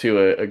back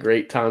to a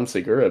great Tom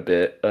Segura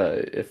bit.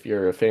 If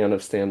you're a fan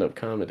of stand-up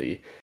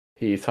comedy,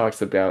 he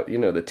talks about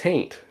the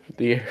taint,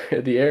 the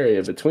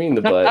area between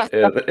the butt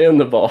and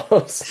the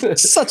balls.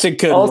 Such a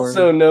good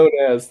Also word. known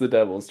as the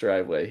Devil's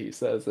Driveway, he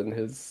says in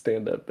his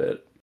stand-up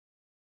bit.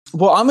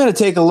 Well, I'm going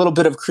to take a little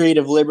bit of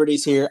creative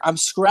liberties here. I'm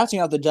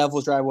scratching out the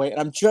Devil's Driveway, and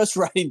I'm just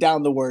writing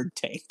down the word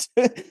taint.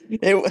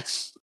 It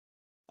was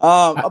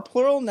a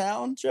plural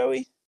noun,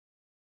 Joey.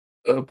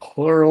 A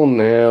plural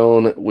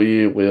noun,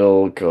 we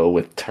will go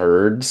with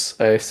turds,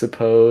 I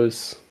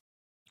suppose.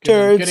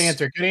 Turds. Good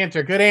answer. Good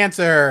answer. Good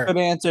answer. Good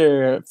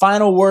answer.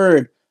 Final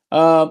word.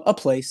 A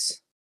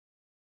place.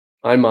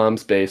 My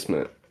mom's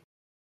basement.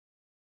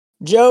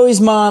 Joey's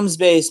mom's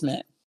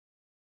basement.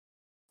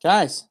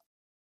 Guys,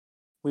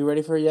 we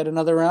ready for yet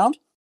another round?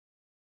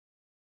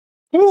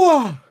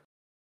 Oh,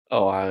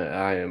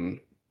 I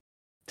am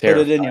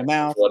terrified. Put it in your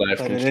mouth. What I've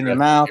Put it in your constructed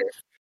mouth. here.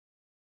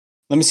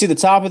 Let me see the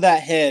top of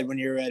that head when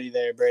you're ready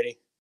there, Brady.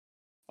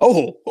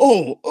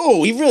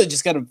 Oh, he really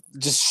just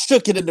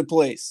shook it into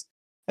place.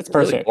 That's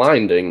Really perfect.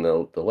 blinding,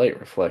 the light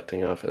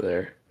reflecting off of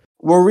there.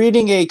 We're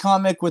reading a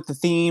comic with the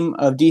theme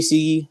of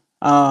DC,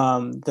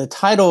 the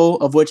title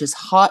of which is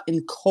Hot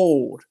and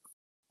Cold.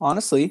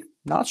 Honestly,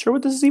 not sure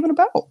what this is even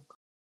about.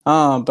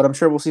 But I'm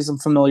sure we'll see some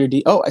familiar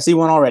I see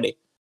one already.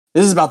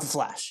 This is about the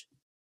Flash.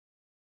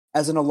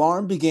 As an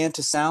alarm began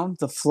to sound,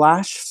 the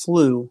Flash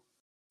flew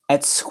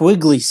at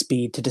squiggly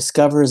speed to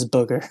discover his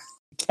booger,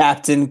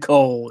 Captain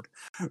Cold,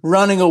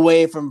 running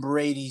away from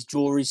Brady's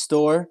jewelry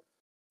store.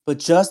 But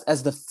just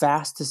as the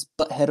fastest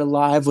butthead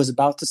alive was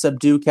about to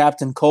subdue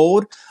Captain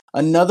Cold,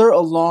 another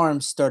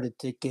alarm started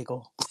to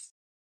giggle.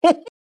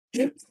 Oh,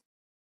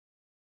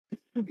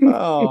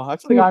 I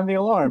feel like I'm the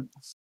alarm.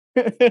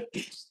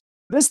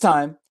 This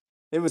time,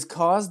 it was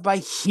caused by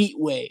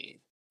Heatwave,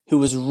 who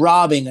was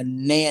robbing a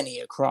nanny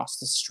across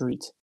the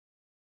street.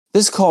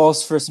 This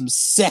calls for some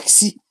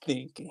sexy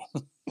thinking.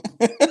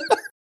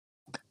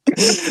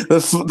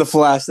 The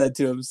Flash said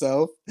to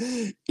himself.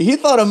 He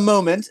thought a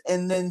moment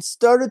and then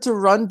started to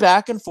run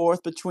back and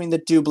forth between the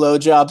two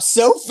blowjobs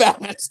so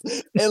fast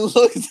it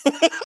looked.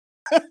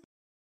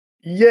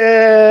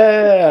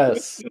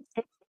 Yes!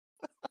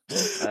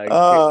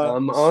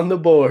 I'm on the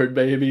board,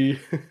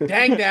 baby.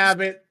 Dang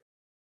nabbit.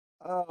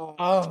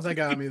 Oh, that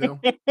got me though.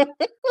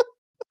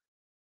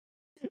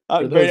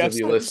 For those of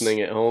you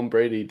listening at home,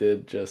 Brady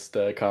did just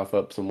cough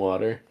up some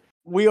water.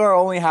 We are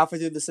only halfway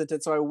through the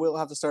sentence, so I will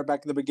have to start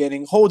back at the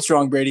beginning. Hold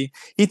strong, Brady.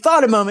 He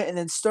thought a moment and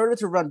then started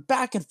to run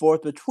back and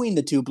forth between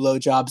the two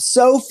blowjobs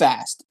so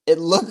fast it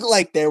looked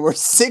like there were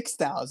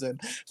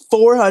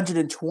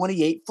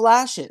 6,428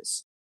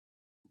 flashes.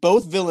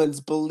 Both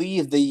villains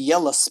believed the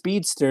yellow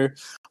speedster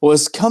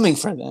was coming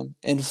for them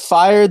and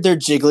fired their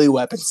jiggly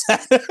weapons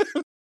at him.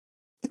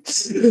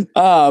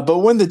 But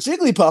when the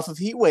Jigglypuff of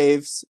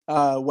Heatwave's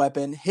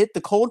weapon hit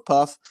the Cold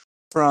Puff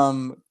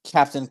from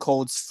Captain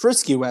Cold's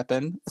frisky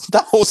weapon,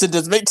 that whole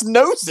sentence makes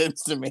no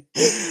sense to me.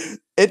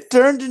 It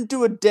turned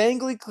into a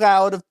dangly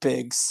cloud of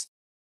pigs.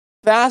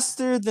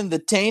 Faster than the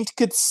taint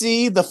could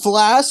see, the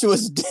Flash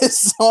was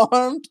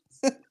disarmed.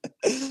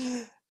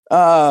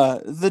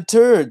 The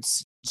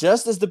turds,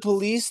 just as the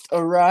police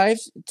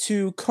arrived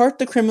to cart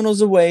the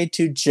criminals away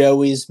to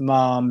Joey's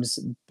mom's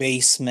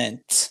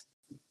basement.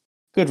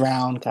 Good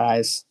round,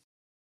 guys.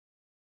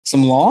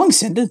 Some long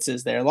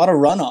sentences there. A lot of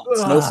run-ons.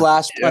 No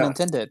Flash, pun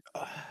intended.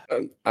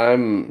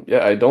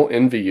 I don't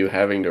envy you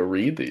having to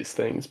read these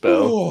things,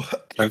 Bo.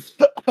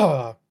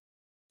 Well,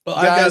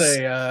 Guys,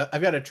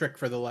 I've got a trick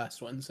for the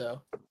last one.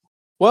 So,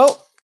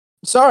 well,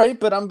 sorry,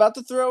 but I'm about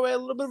to throw a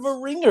little bit of a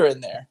ringer in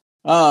there.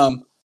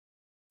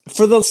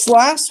 For this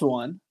last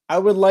one, I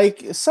would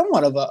like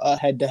somewhat of a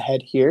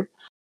head-to-head here.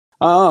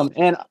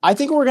 And I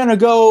think we're gonna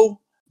go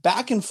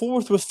back and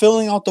forth with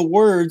filling out the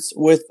words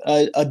with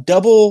a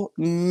double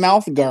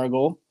mouth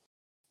gargle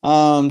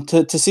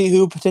to see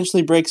who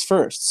potentially breaks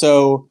first.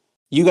 So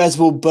you guys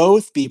will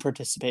both be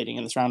participating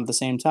in this round at the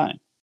same time.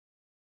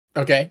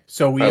 Okay,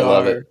 so we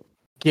are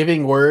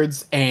giving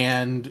words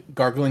and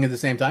gargling at the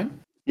same time?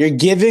 You're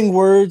giving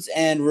words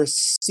and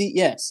receiving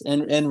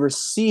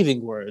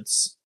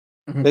words.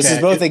 Okay. This is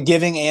both a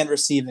giving and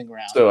receiving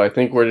round. So I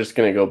think we're just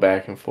going to go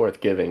back and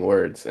forth giving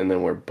words, and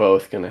then we're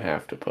both going to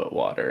have to put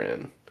water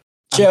in.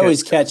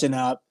 Joey's catching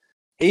up.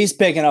 He's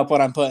picking up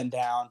what I'm putting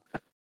down.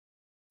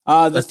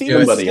 The theme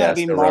is going to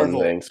be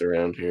Marvel. Run things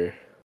around here.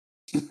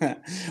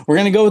 We're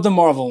going to go with the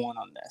Marvel one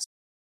on this.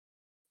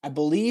 I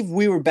believe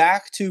we were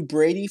back to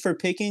Brady for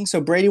picking.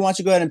 So Brady, why don't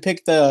you go ahead and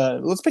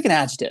let's pick an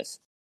adjective.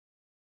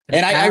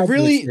 And I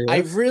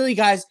really,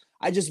 guys,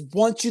 I just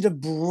want you to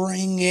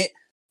bring it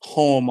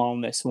home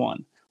on this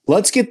one.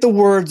 Let's get the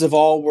words of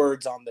all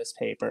words on this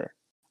paper.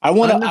 I'm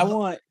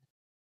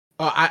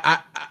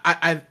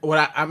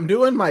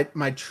doing my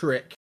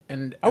trick,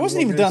 and I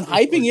wasn't even done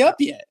hyping you up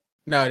yet.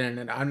 No,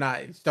 I'm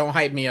not. Don't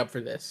hype me up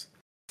for this.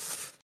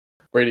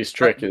 Brady's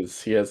trick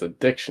is he has a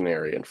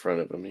dictionary in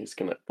front of him. He's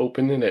going to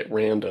open it at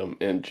random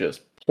and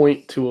just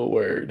point to a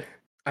word.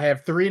 I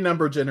have 3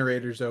 number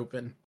generators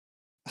open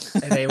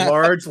and a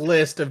large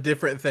list of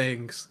different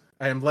things.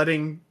 I'm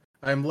letting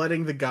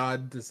the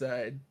god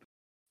decide.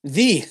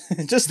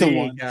 Just the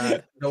one.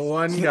 God. The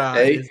one god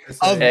A- is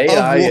Of deciding.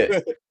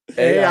 AI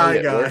AI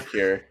at god. work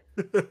here.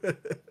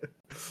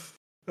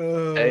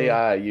 Uh,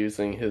 AI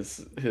using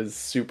his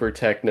super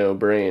techno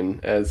brain,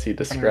 as he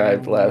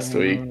described last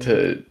week,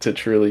 to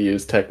truly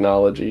use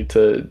technology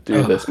to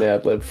do this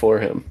Mad Lib for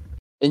him.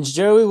 And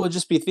Joey will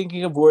just be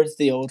thinking of words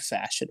the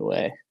old-fashioned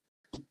way.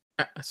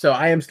 So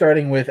I am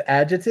starting with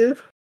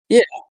adjective.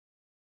 Yeah.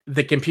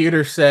 The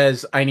computer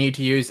says I need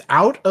to use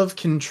out of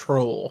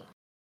control.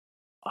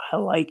 I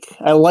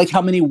like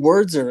how many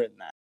words are in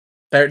that.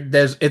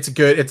 It's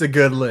good. It's a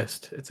good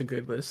list. It's a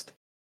good list.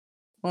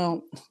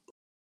 Well,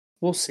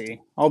 we'll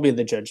see. I'll be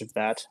the judge of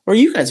that. Or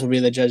you guys will be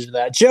the judge of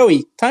that.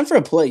 Joey, time for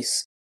a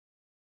place.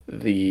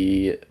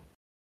 The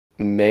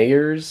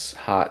mayor's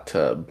hot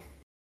tub.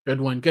 Good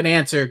one. Good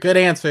answer. Good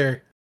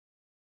answer.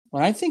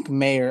 When I think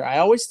mayor, I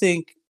always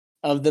think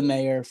of the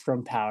mayor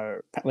from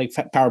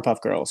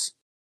Powerpuff Girls.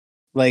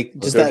 Like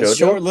just that Jojo?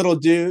 short little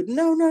dude.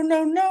 No.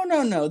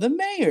 The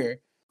mayor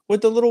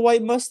with the little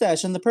white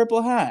mustache and the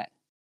purple hat.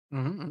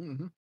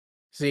 Mm-hmm.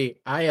 See,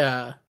 if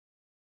I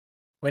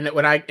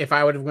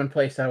would have went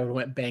place, I would have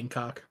went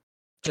Bangkok.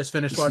 Just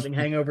finished watching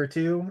Hangover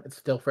 2. It's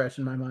still fresh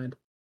in my mind.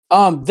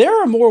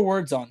 There are more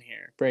words on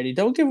here, Brady.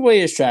 Don't give away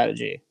your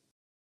strategy.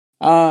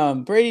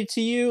 Brady,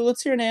 to you,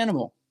 let's hear an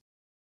animal.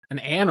 An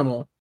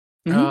animal.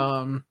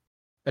 Mhm.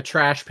 A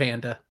trash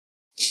panda.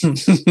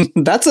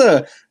 That's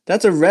a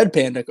red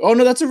panda. Oh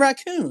no, that's a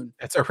raccoon.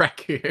 That's a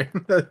raccoon.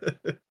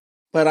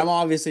 But I'm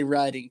obviously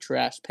riding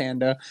trash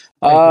panda.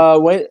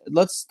 Thank Wait,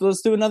 let's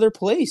do another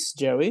place,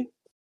 Joey.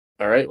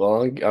 All right,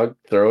 well, I'll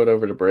throw it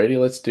over to Brady.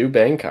 Let's do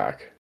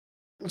Bangkok.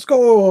 Let's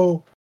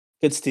go.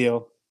 Good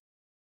steal.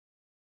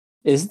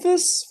 Is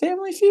this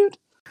Family Feud?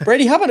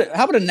 Brady, how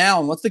about a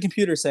noun? What's the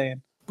computer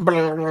saying?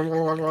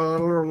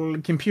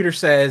 Computer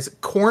says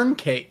corn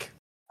cake.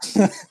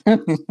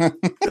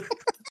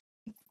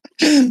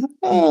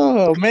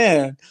 Oh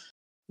man,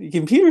 the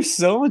computer's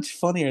so much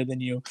funnier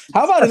than you.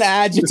 How about an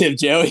adjective,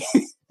 Joey?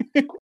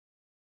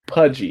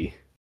 Pudgy.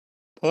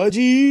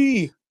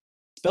 Pudgy,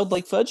 spelled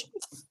like fudgy.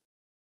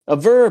 A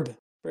verb,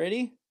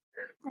 Brady.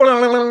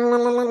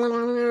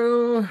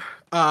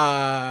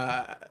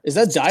 Is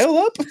that dial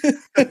up?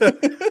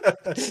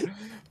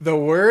 The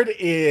word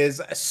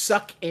is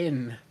suck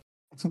in.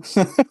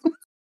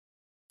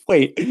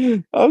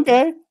 Wait.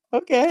 Okay.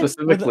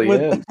 Specifically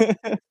in.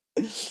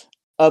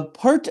 A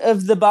part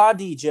of the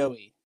body,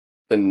 Joey.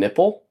 The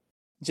nipple?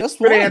 Just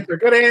Good one. answer.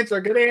 Good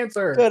answer. Good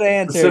answer. Good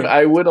answer.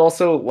 I would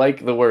also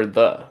like the word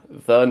the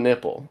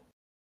nipple.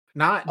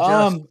 Not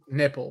just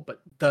nipple, but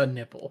the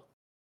nipple.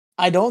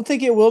 I don't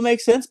think it will make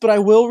sense, but I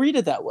will read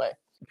it that way.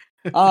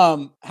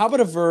 How about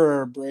a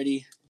verb,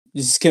 Brady?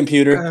 This is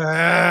computer. All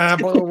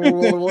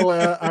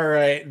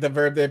right. The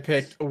verb they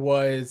picked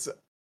was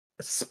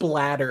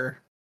splatter.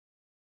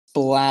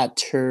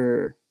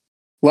 Splatter.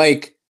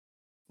 Like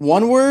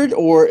one word,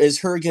 or is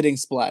her getting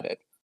splatted?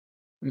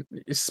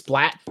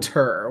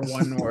 Splatter,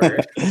 one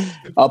word.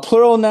 A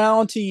plural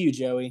noun to you,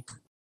 Joey.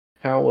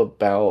 How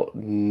about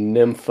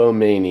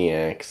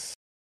nymphomaniacs?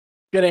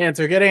 Good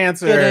answer. Good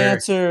answer. Good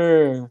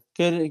answer.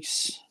 Good.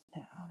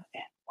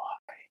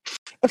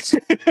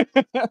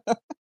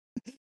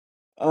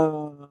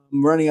 I'm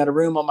running out of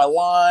room on my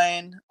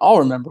line. I'll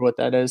remember what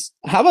that is.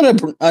 How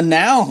about a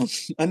noun?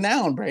 A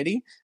noun,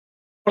 Brady.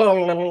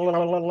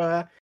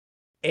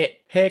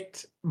 It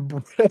picked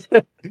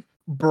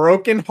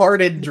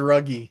broken-hearted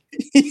druggie.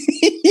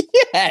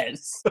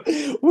 Yes.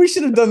 We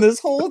should have done this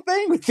whole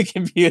thing with the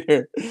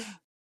computer.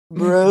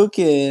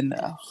 Broken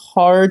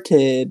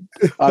hearted.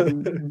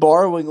 I'm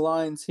borrowing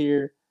lines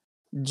here.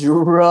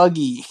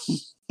 Druggy.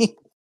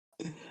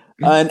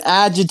 An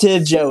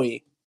adjective,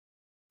 Joey.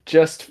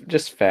 Just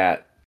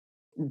fat.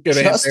 Good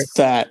Just answer.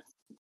 fat.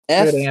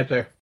 Good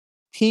answer.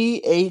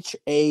 Phat.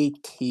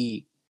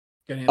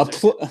 Good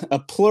answer. A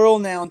plural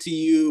noun to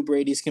you,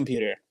 Brady's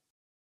computer.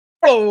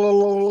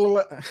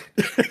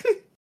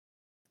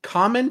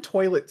 Common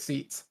toilet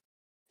seats.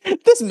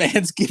 This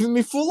man's giving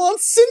me full-on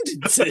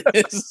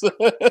sentences.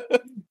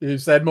 You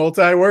said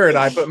multi-word.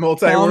 I put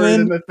multi-word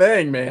in the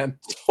thing, man.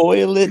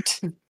 Toilet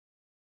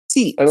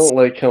seats. I don't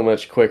like how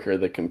much quicker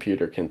the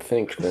computer can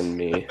think than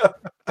me.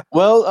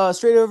 Well,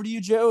 straight over to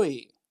you,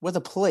 Joey, with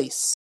a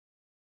place.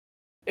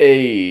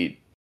 A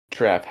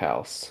trap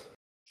house.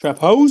 Trap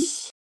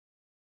house.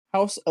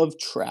 House of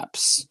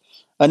traps.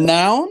 A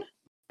noun,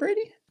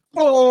 Brady?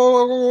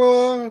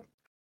 Pervert.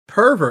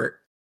 Pervert.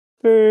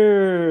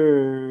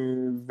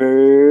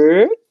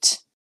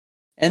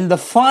 And the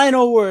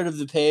final word of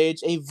the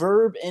page, a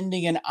verb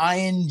ending in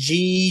ing,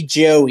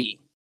 Joey.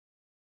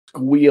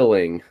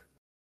 Squealing.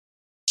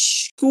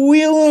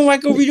 Squealing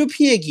like a little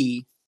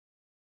piggy.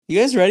 You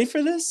guys ready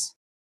for this?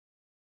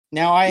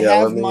 Now I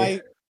have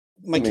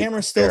my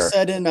camera still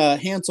set in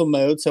Hansel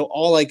mode, so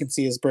all I can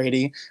see is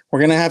Brady.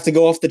 We're gonna have to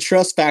go off the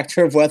trust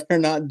factor of whether or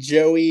not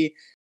Joey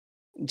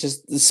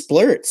just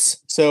splurts.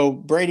 So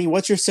Brady,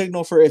 what's your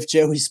signal for if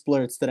Joey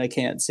splurts that I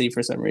can't see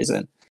for some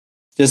reason?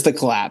 Just a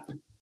clap.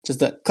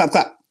 Just a clap,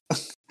 clap.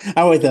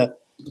 I wait the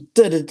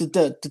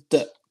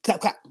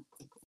clap clap.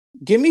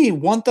 Give me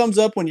 1 thumbs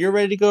up when you're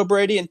ready to go,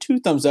 Brady, and 2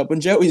 thumbs up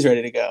when Joey's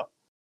ready to go.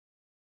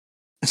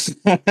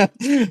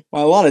 Well,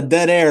 a lot of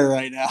dead air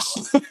right now.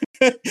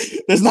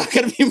 There's not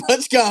going to be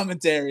much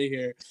commentary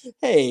here.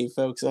 Hey,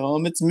 folks at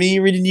home, it's me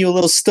reading you a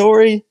little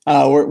story.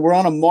 We're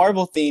on a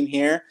Marvel theme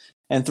here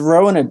and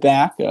throwing it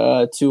back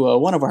to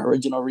one of our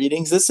original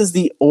readings. This is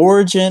The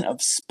Origin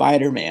of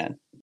Spider-Man.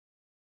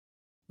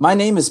 My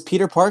name is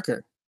Peter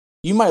Parker.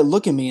 You might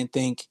look at me and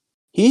think,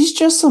 he's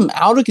just some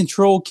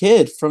out-of-control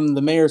kid from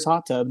the mayor's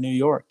hot tub, New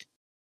York.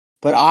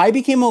 But I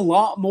became a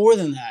lot more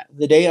than that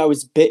the day I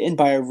was bitten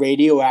by a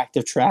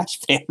radioactive trash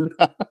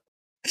panda.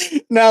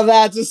 Now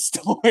that's a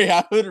story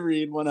I would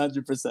read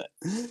 100%.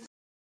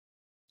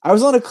 I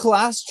was on a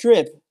class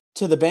trip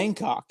to the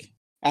Bangkok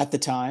at the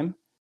time.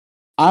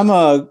 I'm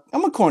a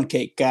corn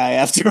cake guy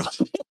after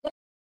all.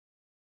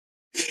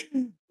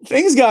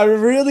 Things got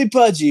really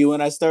pudgy when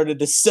I started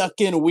to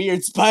suck in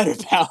weird spider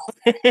powers.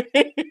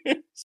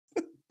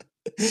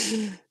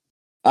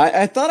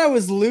 I thought I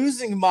was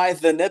losing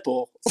the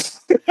nipple.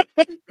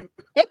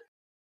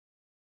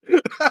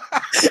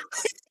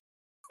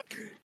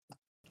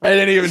 I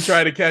didn't even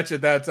try to catch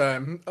it that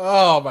time.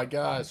 Oh my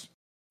gosh.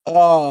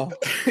 Oh.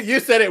 You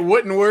said it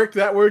wouldn't work.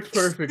 That worked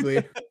perfectly.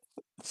 I'm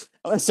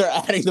going to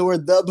start adding the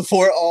word "the"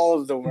 before all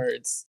of the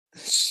words.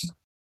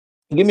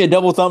 Give me a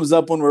double thumbs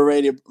up when we're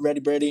ready,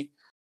 Brady.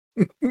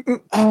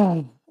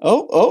 Oh.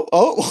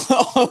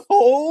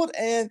 Hold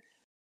and...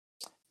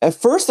 At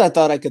first, I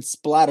thought I could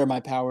splatter my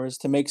powers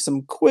to make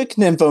some quick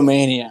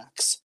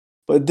nymphomaniacs.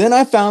 But then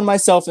I found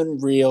myself in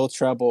real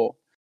trouble.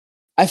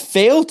 I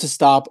failed to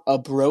stop a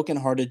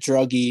broken-hearted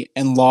druggie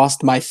and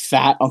lost my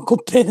fat Uncle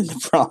Ben in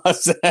the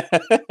process.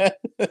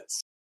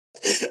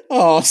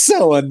 Oh,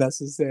 so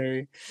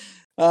unnecessary.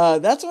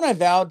 That's when I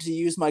vowed to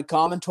use my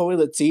common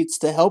toilet seats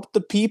to help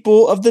the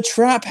people of the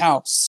trap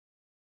house.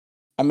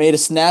 I made a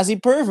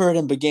snazzy pervert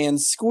and began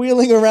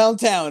squealing around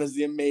town as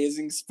the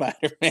Amazing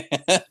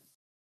Spider-Man.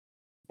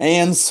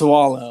 And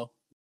swallow.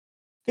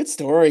 Good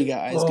story,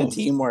 guys. Oh. Good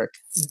teamwork.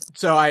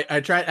 So I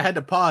had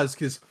to pause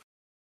because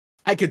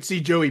I could see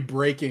Joey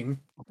breaking.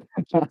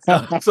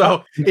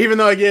 So even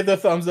though I gave the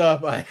thumbs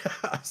up, I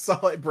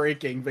saw it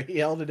breaking, but he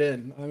held it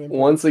in.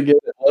 Once again,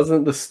 it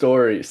wasn't the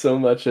story so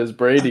much as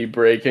Brady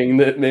breaking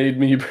that made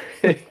me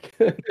break.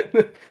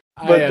 But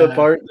the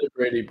part that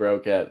Brady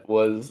broke at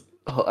was,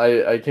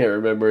 I can't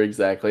remember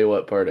exactly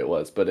what part it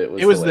was, but it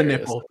was the hilarious.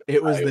 nipple.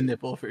 It was the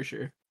nipple for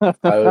sure.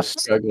 I was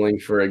struggling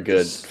for a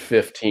good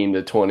 15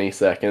 to 20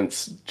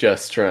 seconds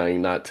just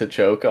trying not to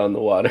choke on the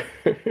water.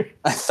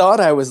 I thought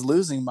I was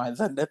losing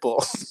the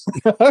nipple.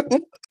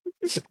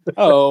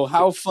 Oh,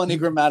 how funny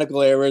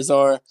grammatical errors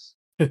are.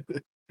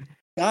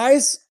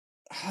 Guys,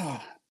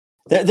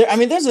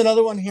 there's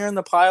another one here in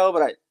the pile,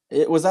 but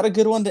was that a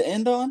good one to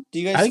end on? Do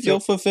you guys feel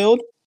fulfilled?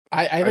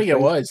 I think it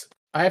was.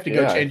 I have to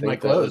go change my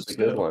clothes. That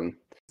was a good one.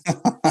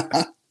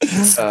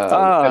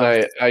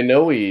 And I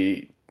know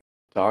we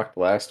talked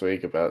last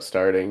week about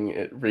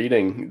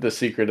reading the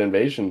Secret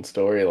Invasion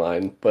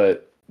storyline,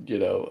 but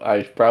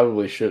I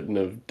probably shouldn't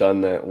have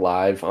done that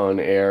live on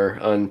air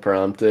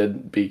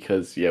unprompted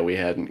because we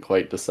hadn't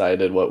quite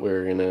decided what we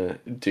were gonna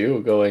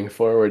do going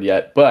forward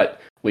yet. But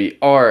we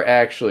are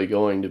actually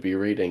going to be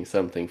reading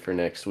something for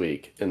next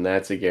week, and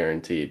that's a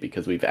guarantee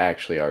because we've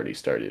actually already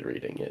started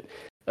reading it.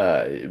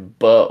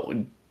 But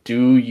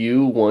do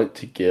you want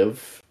to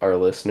give our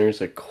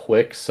listeners a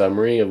quick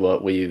summary of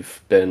what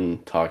we've been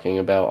talking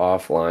about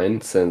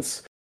offline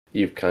since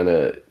you've kind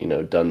of,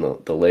 done the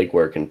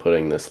legwork in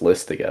putting this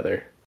list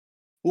together?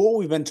 What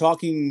we've been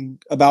talking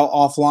about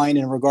offline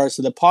in regards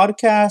to the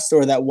podcast,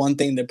 or that one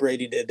thing that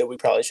Brady did that we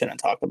probably shouldn't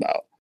talk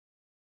about?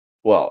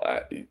 Well,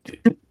 I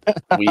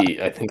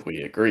think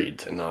we agreed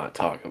to not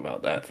talk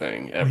about that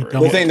thing ever.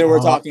 The thing that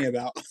we're talking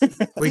about.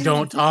 We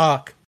don't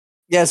talk.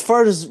 Yeah, as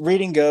far as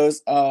reading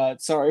goes,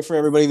 sorry for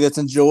everybody that's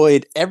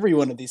enjoyed every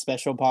one of these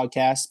special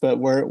podcasts, but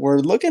we're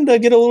looking to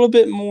get a little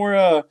bit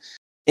more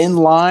in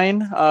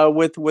line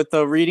with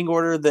the reading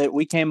order that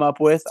we came up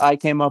with. I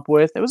came up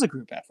with. It was a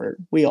group effort.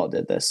 We all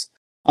did this.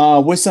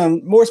 With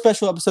some more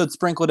special episodes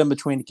sprinkled in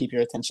between to keep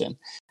your attention.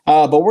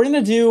 But we're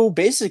going to do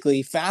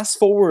basically fast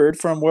forward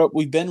from what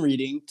we've been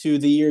reading to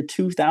the year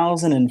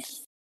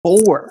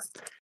 2004.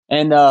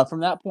 And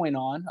from that point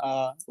on,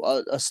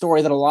 a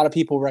story that a lot of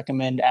people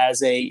recommend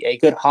as a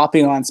good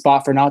hopping on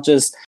spot for not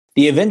just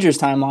the Avengers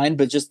timeline,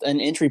 but just an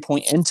entry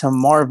point into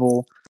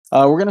Marvel.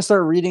 We're going to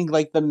start reading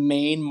like the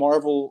main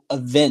Marvel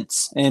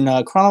events in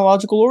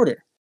chronological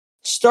order,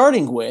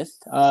 starting with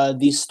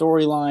the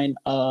storyline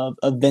of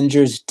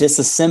Avengers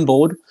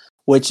Disassembled,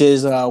 which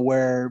is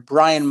where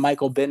Brian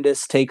Michael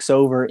Bendis takes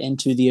over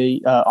into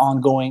the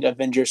ongoing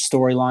Avengers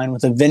storyline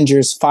with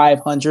Avengers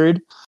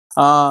 500.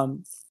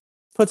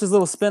 Puts his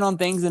little spin on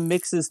things and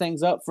mixes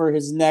things up for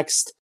his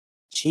next,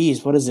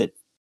 10,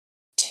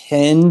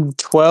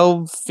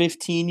 12,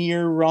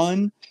 15-year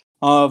run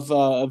of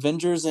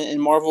Avengers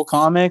in Marvel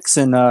Comics.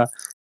 And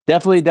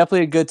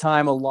Definitely a good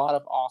time. A lot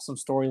of awesome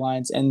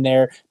storylines in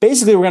there.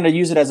 Basically, we're going to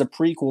use it as a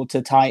prequel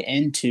to tie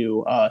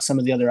into some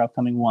of the other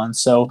upcoming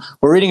ones. So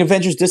we're reading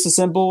Avengers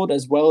Disassembled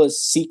as well as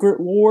Secret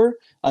War,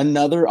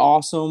 another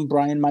awesome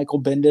Brian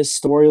Michael Bendis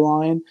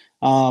storyline.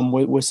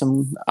 With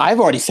some, I've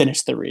already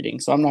finished the reading,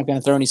 so I'm not going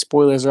to throw any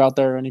spoilers out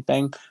there or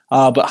anything.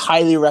 But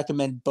highly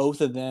recommend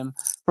both of them.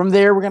 From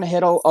there, we're going to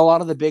hit a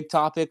lot of the big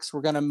topics.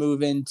 We're going to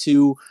move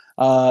into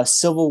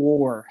Civil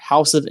War,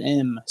 House of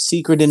M,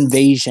 Secret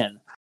Invasion.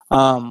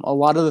 A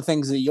lot of the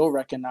things that you'll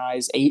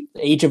recognize,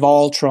 Age of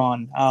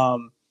Ultron,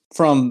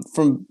 from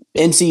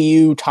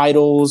MCU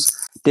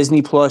titles,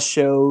 Disney Plus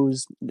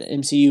shows,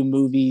 MCU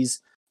movies,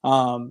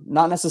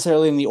 not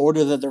necessarily in the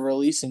order that they're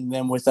releasing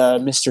them with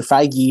Mr.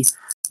 Feige,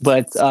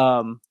 but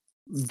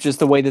just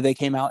the way that they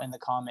came out in the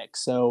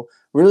comics. So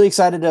really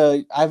excited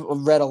I've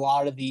read a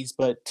lot of these,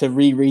 but to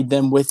reread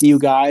them with you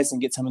guys and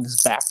get some of this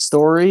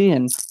backstory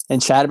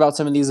and chat about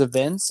some of these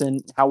events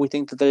and how we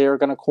think that they are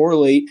going to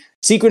correlate.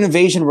 Secret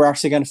Invasion, we're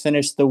actually going to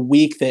finish the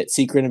week that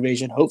Secret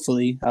Invasion,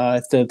 hopefully,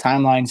 if the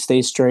timeline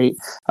stays straight,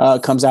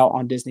 comes out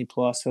on Disney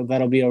Plus. So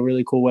that'll be a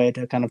really cool way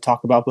to kind of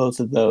talk about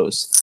both of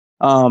those.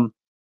 But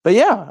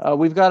yeah,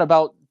 we've got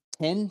about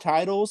 10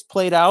 titles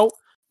played out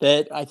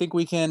that I think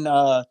we can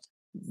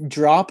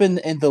drop in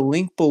the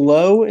link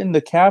below in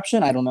the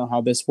caption. I don't know how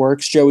this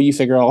works. Joey, you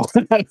figure all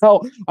that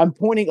out. I'm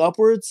pointing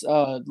upwards.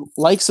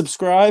 Like,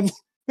 subscribe,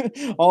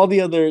 all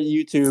the other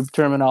YouTube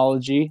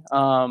terminology.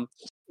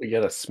 We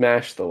gotta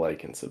smash the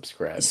like and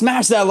subscribe.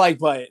 Smash that like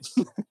button.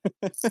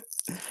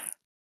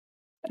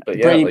 But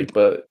yeah, Brady,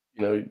 but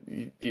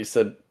you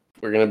said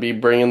we're gonna be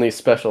bringing these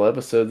special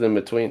episodes in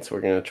between, so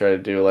we're gonna try to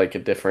do like a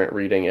different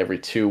reading every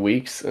 2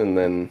 weeks, and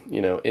then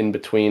in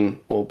between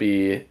we'll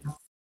be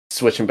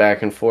switching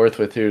back and forth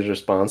with who's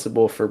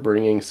responsible for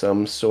bringing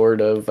some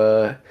sort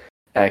of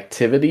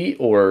activity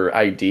or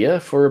idea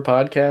for a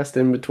podcast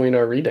in between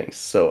our readings.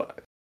 So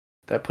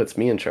that puts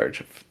me in charge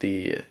of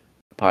the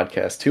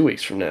podcast 2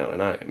 weeks from now,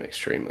 and I am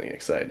extremely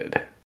excited.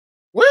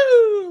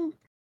 Woo!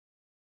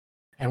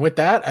 And with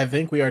that, I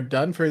think we are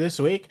done for this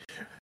week.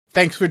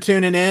 Thanks for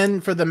tuning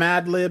in for the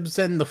Mad Libs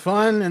and the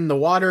fun and the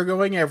water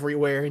going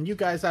everywhere. And you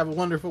guys have a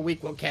wonderful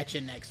week. We'll catch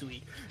you next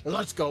week.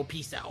 Let's go.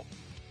 Peace out.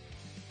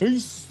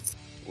 peace.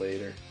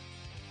 Later.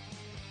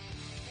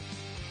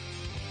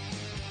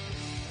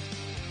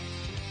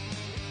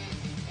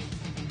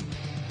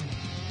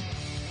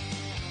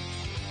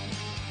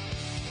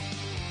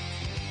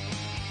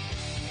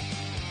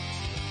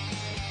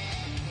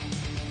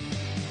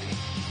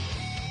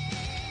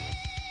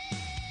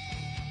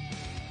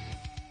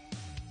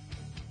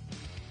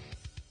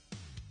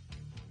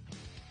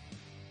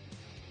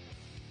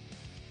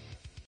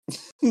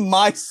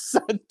 My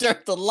son turned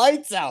the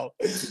lights out.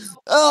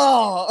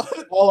 Oh,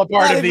 All a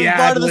part of the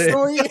part of the ad-lib.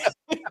 story.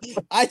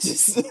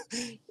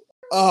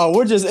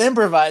 We're just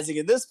improvising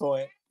at this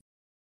point.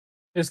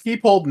 Just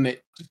keep holding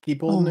it. Just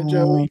keep holding it,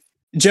 Joey.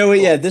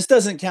 Joey, yeah, this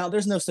doesn't count.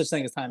 There's no such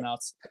thing as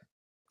timeouts.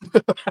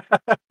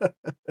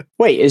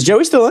 Wait, is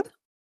Joey still in?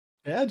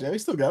 Yeah,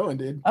 Joey's still going,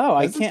 dude. Oh,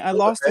 I This is can't. I still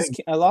lost a this. thing.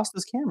 I lost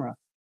this camera.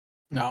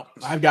 No,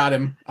 I've got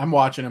him. I'm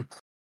watching him.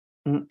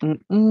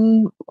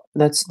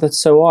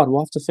 That's so odd.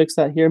 We'll have to fix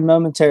that here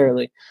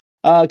momentarily.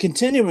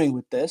 Continuing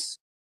with this.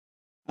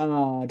 I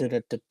know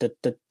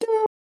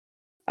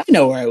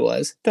where I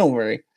was. Don't worry.